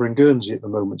live over in Guernsey at the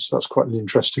moment. So that's quite an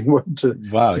interesting one to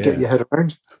get your head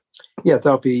around. Yeah,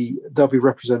 they'll be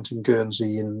representing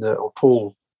Guernsey or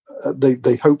Paul.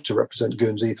 They hope to represent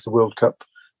Guernsey if the World Cup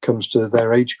comes to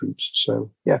their age groups. So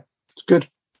yeah, it's good.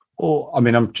 Or, I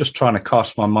mean, I'm just trying to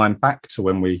cast my mind back to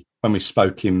when we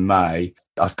spoke in May.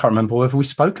 I can't remember whether we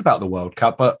spoke about the World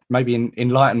Cup, but maybe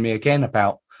enlighten me again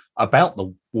about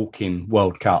the Walk-in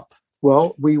World Cup.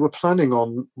 Well, we were planning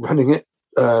on running it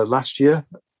last year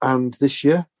and this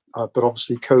year, but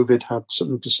obviously COVID had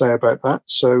something to say about that.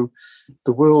 So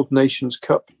the World Nations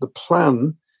Cup, the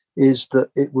plan is that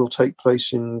it will take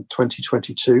place in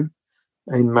 2022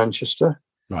 in Manchester.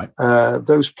 Right.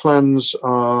 Those plans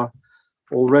are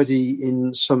already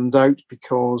in some doubt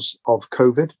because of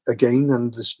COVID again,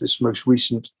 and this most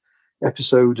recent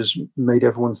episode has made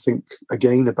everyone think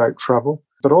again about travel.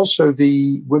 But also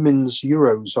the Women's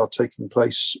Euros are taking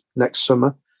place next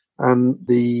summer, and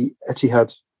the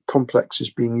Etihad complex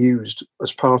is being used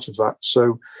as part of that.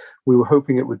 So we were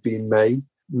hoping it would be in May.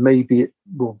 Maybe it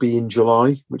will be in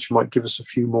July, which might give us a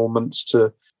few more months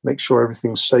to make sure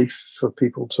everything's safe for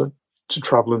people to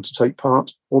travel and to take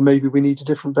part, or maybe we need a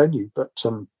different venue. But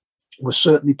we're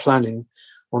certainly planning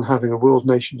on having a World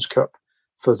Nations Cup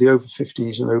for the over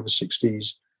 50s and over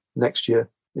 60s next year.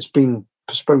 It's been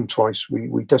postponed twice.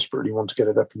 We desperately want to get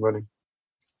it up and running.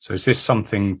 So is this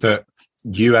something that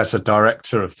you as a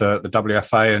director of the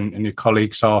WFA and your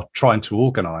colleagues are trying to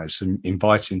organise and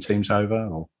inviting teams over?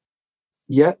 Or?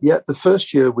 Yeah. The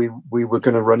first year we were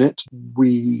going to run it,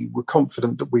 we were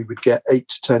confident that we would get 8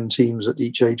 to 10 teams at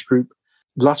each age group.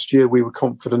 Last year, we were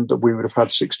confident that we would have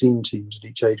had 16 teams at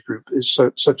each age group.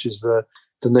 Such is the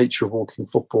nature of walking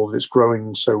football, that it's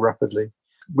growing so rapidly.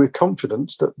 We're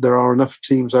confident that there are enough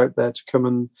teams out there to come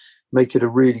and make it a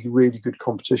really, really good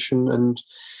competition. And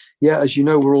yeah, as you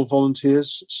know, we're all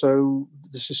volunteers. So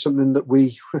this is something that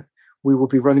we will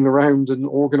be running around and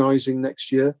organising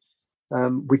next year.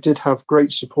 We did have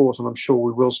great support, and I'm sure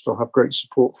we will still have great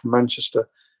support from Manchester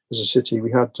as a city.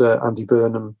 We had Andy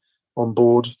Burnham on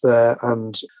board there,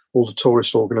 and all the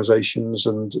tourist organisations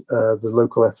and the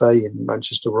local FA in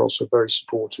Manchester were also very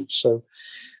supportive. So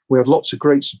we had lots of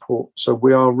great support. So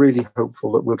we are really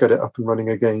hopeful that we'll get it up and running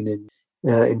again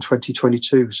in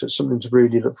 2022. So it's something to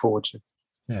really look forward to.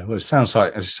 Yeah, well, it sounds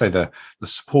like, as you say, the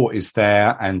support is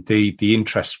there and the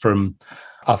interest from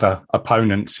other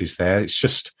opponents is there. It's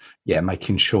just,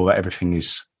 making sure that everything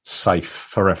is safe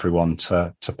for everyone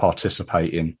to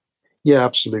participate in. Yeah,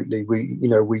 absolutely.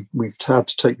 We've had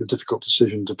to take the difficult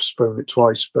decision to postpone it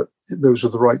twice, but those are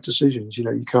the right decisions.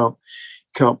 You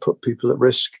can't put people at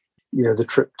risk. The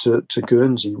trip to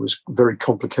Guernsey was very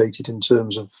complicated in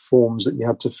terms of forms that you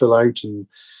had to fill out and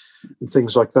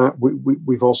things like that.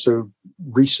 We've also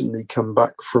recently come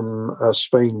back from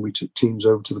Spain. We took teams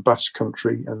over to the Basque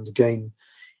Country, and again,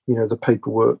 the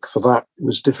paperwork for that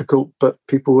was difficult, but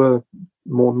people were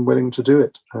more than willing to do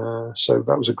it. So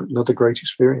that was another great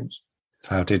experience.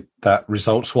 How did that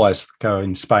results-wise go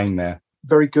in Spain there?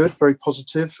 Very good, very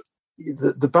positive.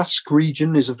 The Basque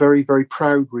region is a very, very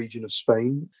proud region of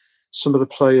Spain. Some of the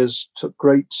players took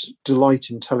great delight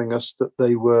in telling us that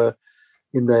they were,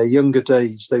 in their younger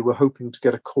days, they were hoping to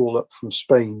get a call up from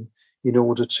Spain in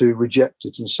order to reject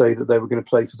it and say that they were going to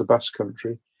play for the Basque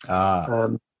Country.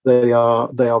 They are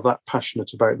that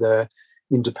passionate about their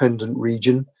independent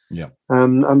region. Yeah.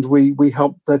 And we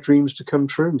helped their dreams to come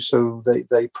true. So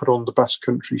they put on the Basque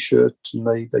Country shirt and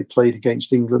they played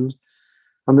against England.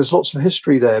 And there's lots of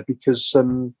history there because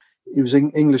it was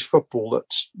English football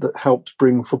that helped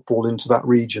bring football into that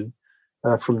region,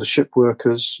 from the ship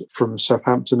workers from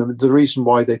Southampton. And the reason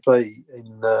why they play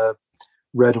in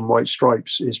red and white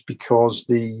stripes is because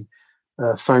the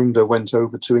founder went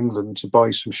over to England to buy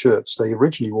some shirts. They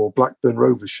originally wore Blackburn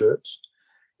Rovers shirts.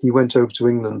 He went over to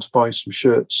England to buy some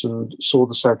shirts and saw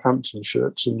the Southampton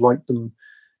shirts and liked them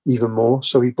even more.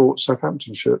 So he bought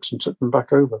Southampton shirts and took them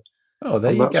back over. Oh,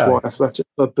 there and you that's go. why Athletic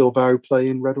Club Bilbao play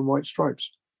in red and white stripes.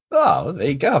 Oh, there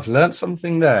you go. I've learnt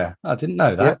something there. I didn't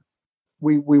know that.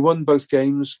 Yeah. We won both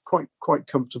games quite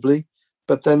comfortably,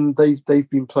 but then they've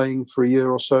been playing for a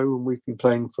year or so, and we've been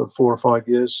playing for 4 or 5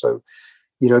 years. So,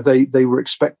 they were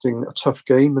expecting a tough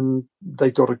game, and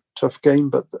they got a tough game.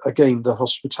 But again, the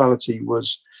hospitality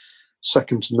was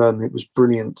second to none. It was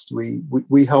brilliant.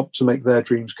 We helped to make their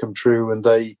dreams come true, and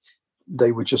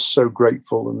they were just so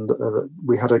grateful. And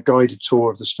we had a guided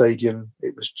tour of the stadium.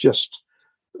 It was just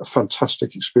a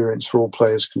fantastic experience for all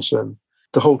players concerned.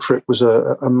 The whole trip was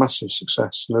a massive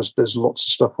success, and there's lots of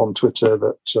stuff on Twitter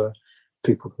that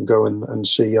people can go and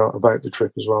see about the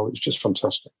trip as well. It's just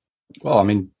fantastic. Well, I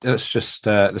mean, let's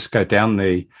go down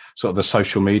the sort of the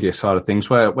social media side of things.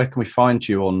 Where can we find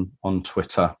you on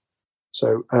Twitter?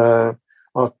 So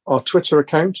our Twitter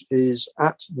account is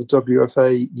at the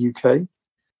WFA UK.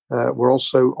 We're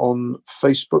also on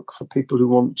Facebook for people who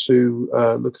want to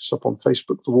look us up on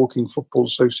Facebook, the Walking Football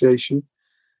Association.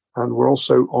 And we're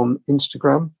also on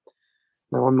Instagram.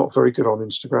 Now, I'm not very good on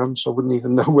Instagram, so I wouldn't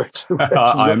even know where to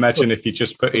I imagine if you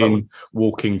just put in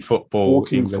Walking Football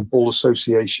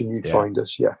Association, you'd find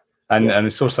us, And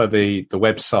it's also the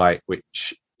website,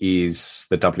 which is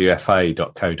the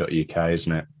wfa.co.uk,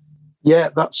 isn't it? Yeah,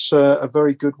 that's a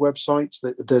very good website.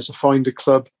 There's a Find a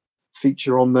Club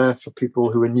feature on there for people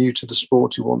who are new to the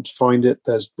sport who want to find it.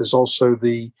 There's also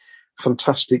the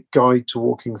fantastic Guide to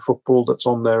Walking Football that's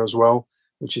on there as well,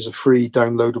 which is a free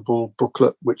downloadable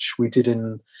booklet, which we did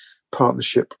in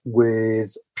partnership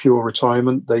with Pure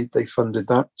Retirement. They funded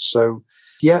that. So,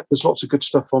 yeah, there's lots of good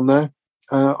stuff on there.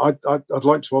 I'd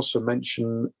like to also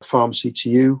mention Pharmacy to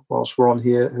You whilst we're on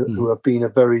here, who have been a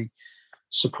very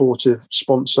supportive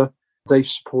sponsor. They've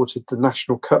supported the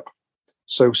National Cup.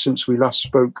 So since we last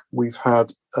spoke, we've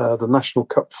had the National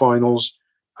Cup finals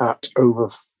at over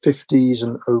 50s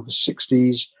and over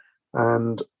 60s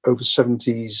and over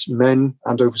 70s men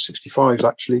and over 65s,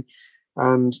 actually.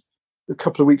 And a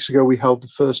couple of weeks ago, we held the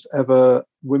first ever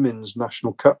Women's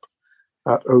National Cup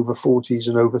at over 40s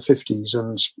and over 50s.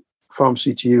 And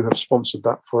Pharmacy to You have sponsored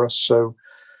that for us. So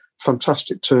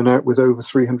fantastic turnout with over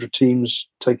 300 teams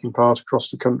taking part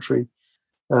across the country.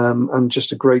 And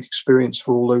just a great experience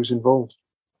for all those involved.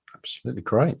 Absolutely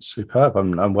great, superb,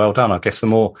 and well done. I guess the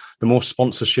more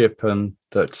sponsorship and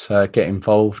that get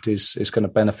involved is going to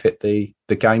benefit the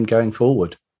game going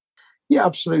forward. Yeah,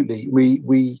 absolutely.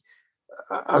 We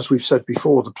as we've said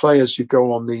before, the players who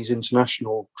go on these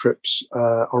international trips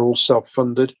are all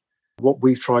self-funded. What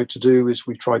we've tried to do is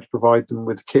we've tried to provide them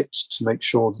with kits to make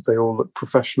sure that they all look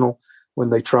professional when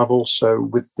they travel. So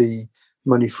with the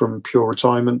money from Pure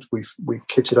Retirement, we've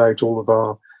kitted out all of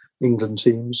our England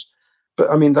teams. But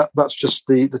I mean, that's just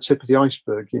the tip of the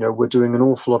iceberg. We're doing an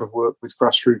awful lot of work with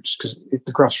grassroots because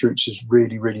the grassroots is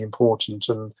really, really important.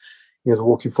 And, the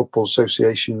Walking Football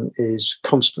Association is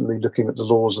constantly looking at the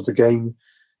laws of the game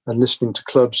and listening to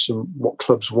clubs and what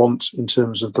clubs want in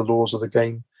terms of the laws of the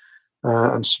game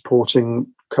and supporting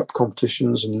cup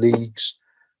competitions and leagues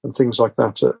and things like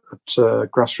that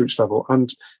at grassroots level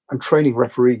and training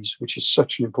referees, which is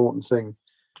such an important thing.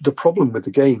 The problem with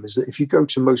the game is that if you go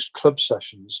to most club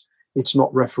sessions, it's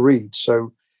not refereed.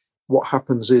 So what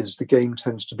happens is the game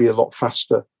tends to be a lot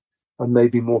faster and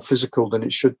maybe more physical than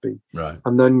it should be. Right.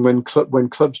 And then when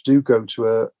clubs do go to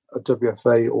a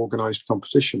WFA organised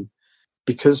competition,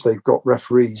 because they've got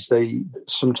referees,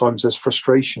 sometimes there's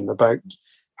frustration about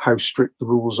how strict the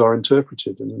rules are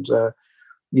interpreted. And,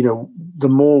 the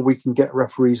more we can get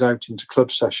referees out into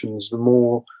club sessions, the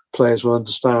more players will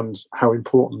understand how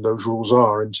important those rules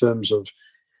are in terms of,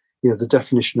 the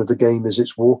definition of the game is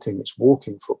it's walking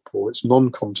football, it's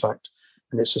non-contact,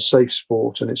 and it's a safe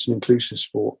sport and it's an inclusive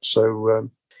sport. So,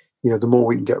 the more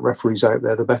we can get referees out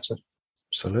there, the better.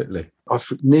 Absolutely. I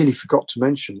nearly forgot to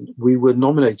mention, we were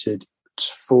nominated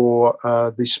for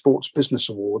the Sports Business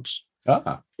Awards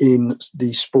in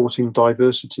the Sporting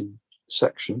Diversity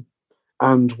section.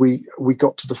 And we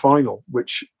got to the final,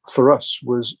 which for us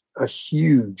was a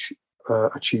huge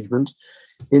achievement.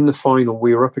 In the final,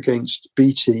 we were up against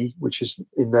BT, which is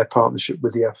in their partnership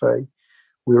with the FA.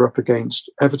 We were up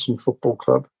against Everton Football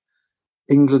Club,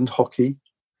 England Hockey,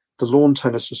 the Lawn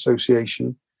Tennis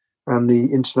Association, and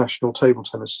the International Table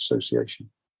Tennis Association.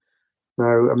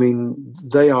 Now, I mean,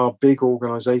 they are big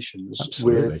organisations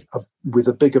with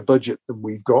a bigger budget than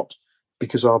we've got,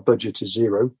 because our budget is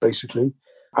zero, basically,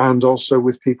 and also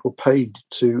with people paid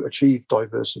to achieve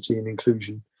diversity and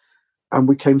inclusion. And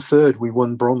we came third. We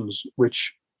won bronze,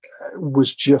 which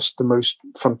was just the most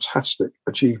fantastic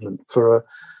achievement for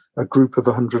a group of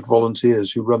 100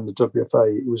 volunteers who run the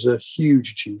WFA. It was a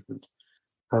huge achievement.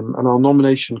 And our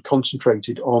nomination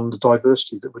concentrated on the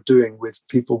diversity that we're doing with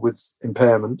people with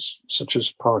impairments, such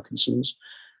as Parkinson's,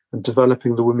 and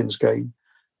developing the women's game,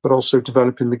 but also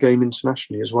developing the game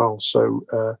internationally as well. So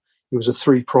it was a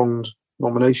three-pronged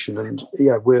nomination. And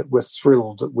yeah, we're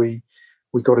thrilled that we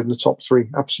got in the top three.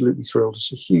 Absolutely thrilled.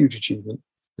 It's a huge achievement.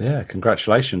 Yeah,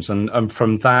 congratulations. And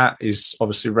from that is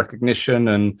obviously recognition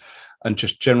and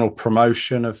just general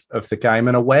promotion of the game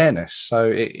and awareness. So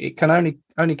it can only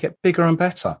get bigger and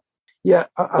better. Yeah,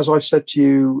 as I've said to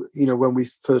you, when we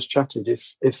first chatted,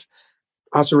 if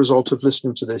as a result of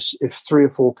listening to this, if 3 or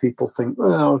 4 people think,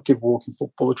 well, I'll give walking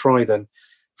football a try, then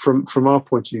from our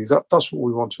point of view, that's what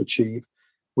we want to achieve.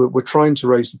 We're trying to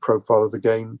raise the profile of the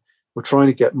game. We're trying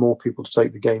to get more people to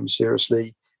take the game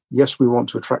seriously. Yes, we want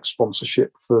to attract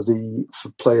sponsorship for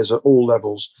players at all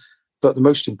levels, but the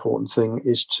most important thing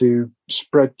is to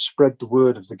spread the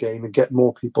word of the game and get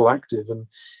more people active. And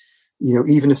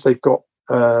even if they've got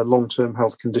long-term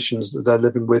health conditions that they're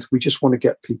living with, we just want to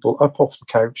get people up off the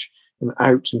couch and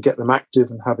out and get them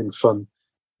active and having fun,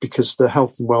 because the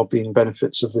health and well-being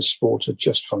benefits of this sport are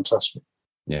just fantastic.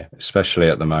 Yeah, especially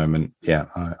at the moment. Yeah,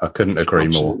 I couldn't agree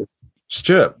Absolutely. more.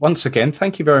 Stuart, once again,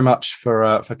 thank you very much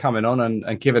for coming on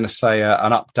and giving us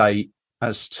an update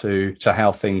as to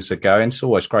how things are going. It's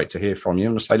always great to hear from you.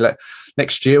 And I'll say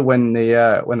next year when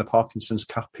the Parkinson's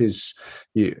Cup is,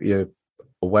 you're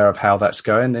aware of how that's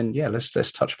going, then yeah,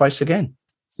 let's touch base again.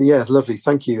 So yeah, lovely.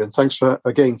 Thank you, and thanks for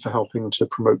helping to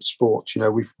promote the sport.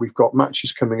 We've got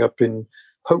matches coming up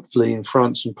hopefully in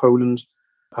France and Poland,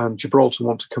 and Gibraltar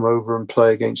want to come over and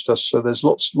play against us. So there's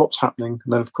lots happening,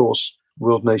 and then of course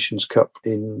World Nations Cup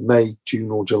in May,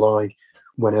 June or July,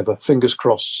 whenever. Fingers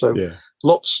crossed. So yeah.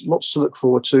 Lots to look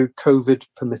forward to, COVID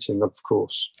permitting, of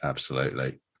course.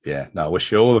 Absolutely. Yeah. No, I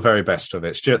wish you all the very best with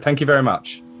it. Stuart, thank you very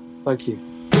much. Thank you.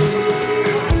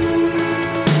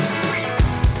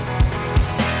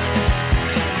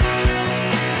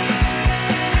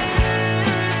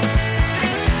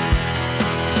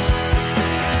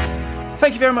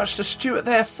 Thank you very much to Stuart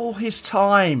there for his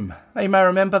time. Now, you may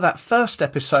remember that first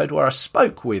episode where I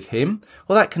spoke with him.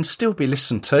 Well, that can still be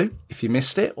listened to if you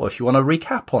missed it or if you want to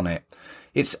recap on it.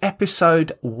 It's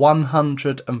episode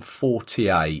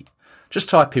 148. Just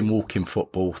type in Walking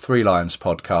Football, 3 Lions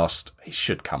podcast. It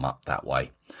should come up that way.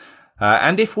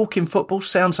 And if Walking Football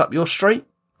sounds up your street,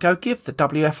 go give the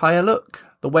WFA a look.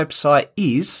 The website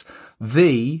is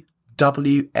thewfa.co.uk.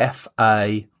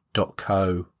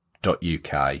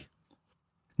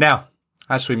 Now,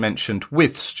 as we mentioned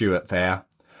with Stuart there,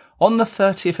 on the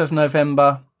 30th of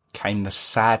November came the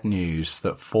sad news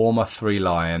that former 3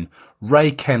 Lion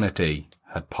Ray Kennedy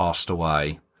had passed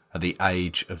away at the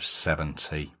age of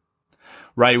 70.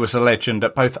 Ray was a legend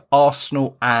at both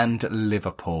Arsenal and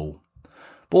Liverpool.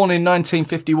 Born in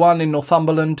 1951 in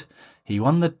Northumberland, he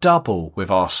won the double with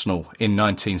Arsenal in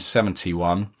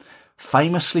 1971,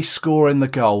 famously scoring the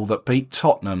goal that beat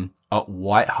Tottenham at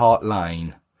White Hart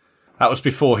Lane. That was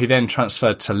before he then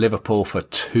transferred to Liverpool for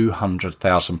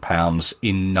 £200,000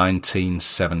 in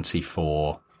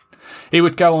 1974. He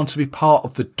would go on to be part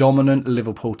of the dominant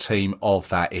Liverpool team of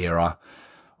that era,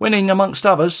 winning, amongst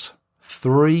others,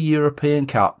 3 European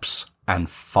Cups and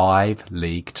 5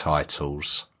 league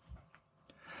titles.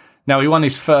 Now, he won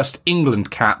his first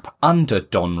England cap under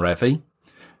Don Revie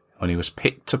when he was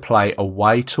picked to play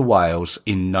away to Wales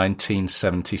in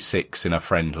 1976 in a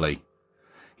friendly.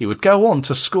 He would go on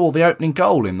to score the opening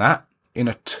goal in a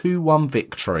 2-1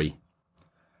 victory.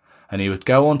 And he would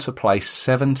go on to play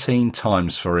 17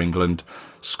 times for England,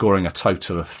 scoring a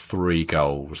total of 3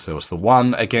 goals. There was the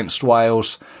 1 against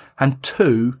Wales and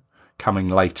 2 coming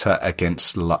later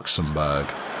against Luxembourg.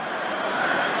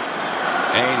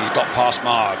 And he's got past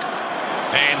Marg.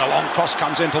 And the long cross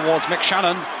comes in towards Mick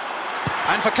Shannon.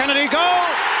 And for Kennedy, goal!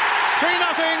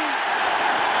 3-0.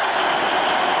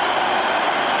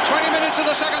 20 minutes of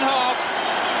the second half,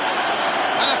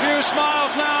 and a few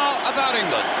smiles now about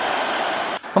England.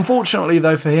 Unfortunately,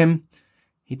 though, for him,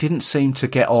 he didn't seem to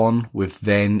get on with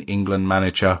then England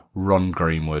manager Ron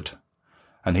Greenwood.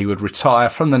 and he would retire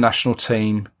from the national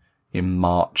team in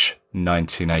March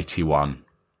 1981.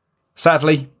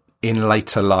 Sadly, in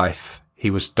later life, he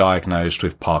was diagnosed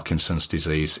with Parkinson's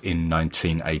disease in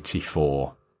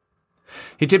 1984.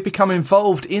 He did become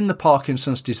involved in the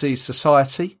Parkinson's Disease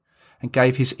Society and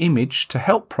gave his image to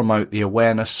help promote the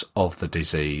awareness of the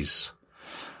disease,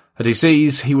 a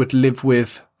disease he would live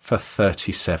with for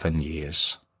 37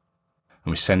 years.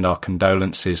 And we send our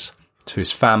condolences to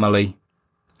his family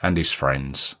and his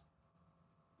friends.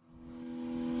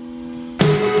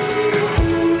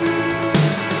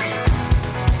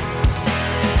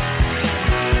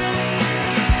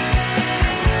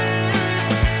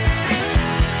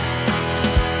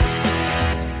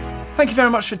 Thank you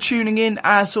very much for tuning in.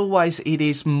 As always, it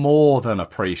is more than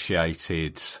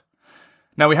appreciated.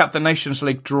 Now, we have the Nations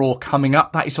League draw coming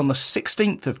up. That is on the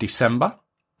 16th of December.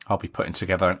 I'll be putting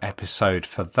together an episode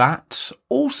for that.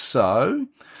 Also,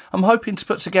 I'm hoping to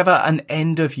put together an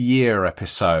end-of-year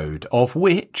episode, of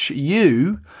which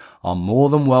you are more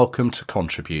than welcome to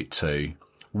contribute to.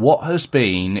 What has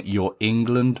been your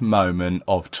England moment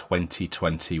of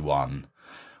 2021?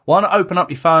 Why not open up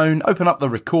your phone, open up the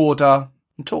recorder,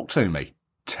 and talk to me.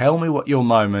 Tell me what your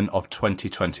moment of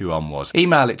 2021 was.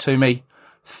 Email it to me,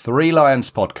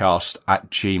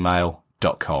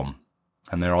 threelionspodcast@gmail.com.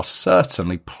 And there are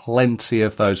certainly plenty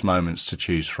of those moments to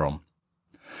choose from.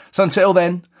 So until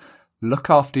then, look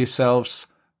after yourselves,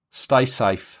 stay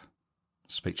safe.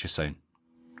 Speak to you soon.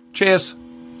 Cheers.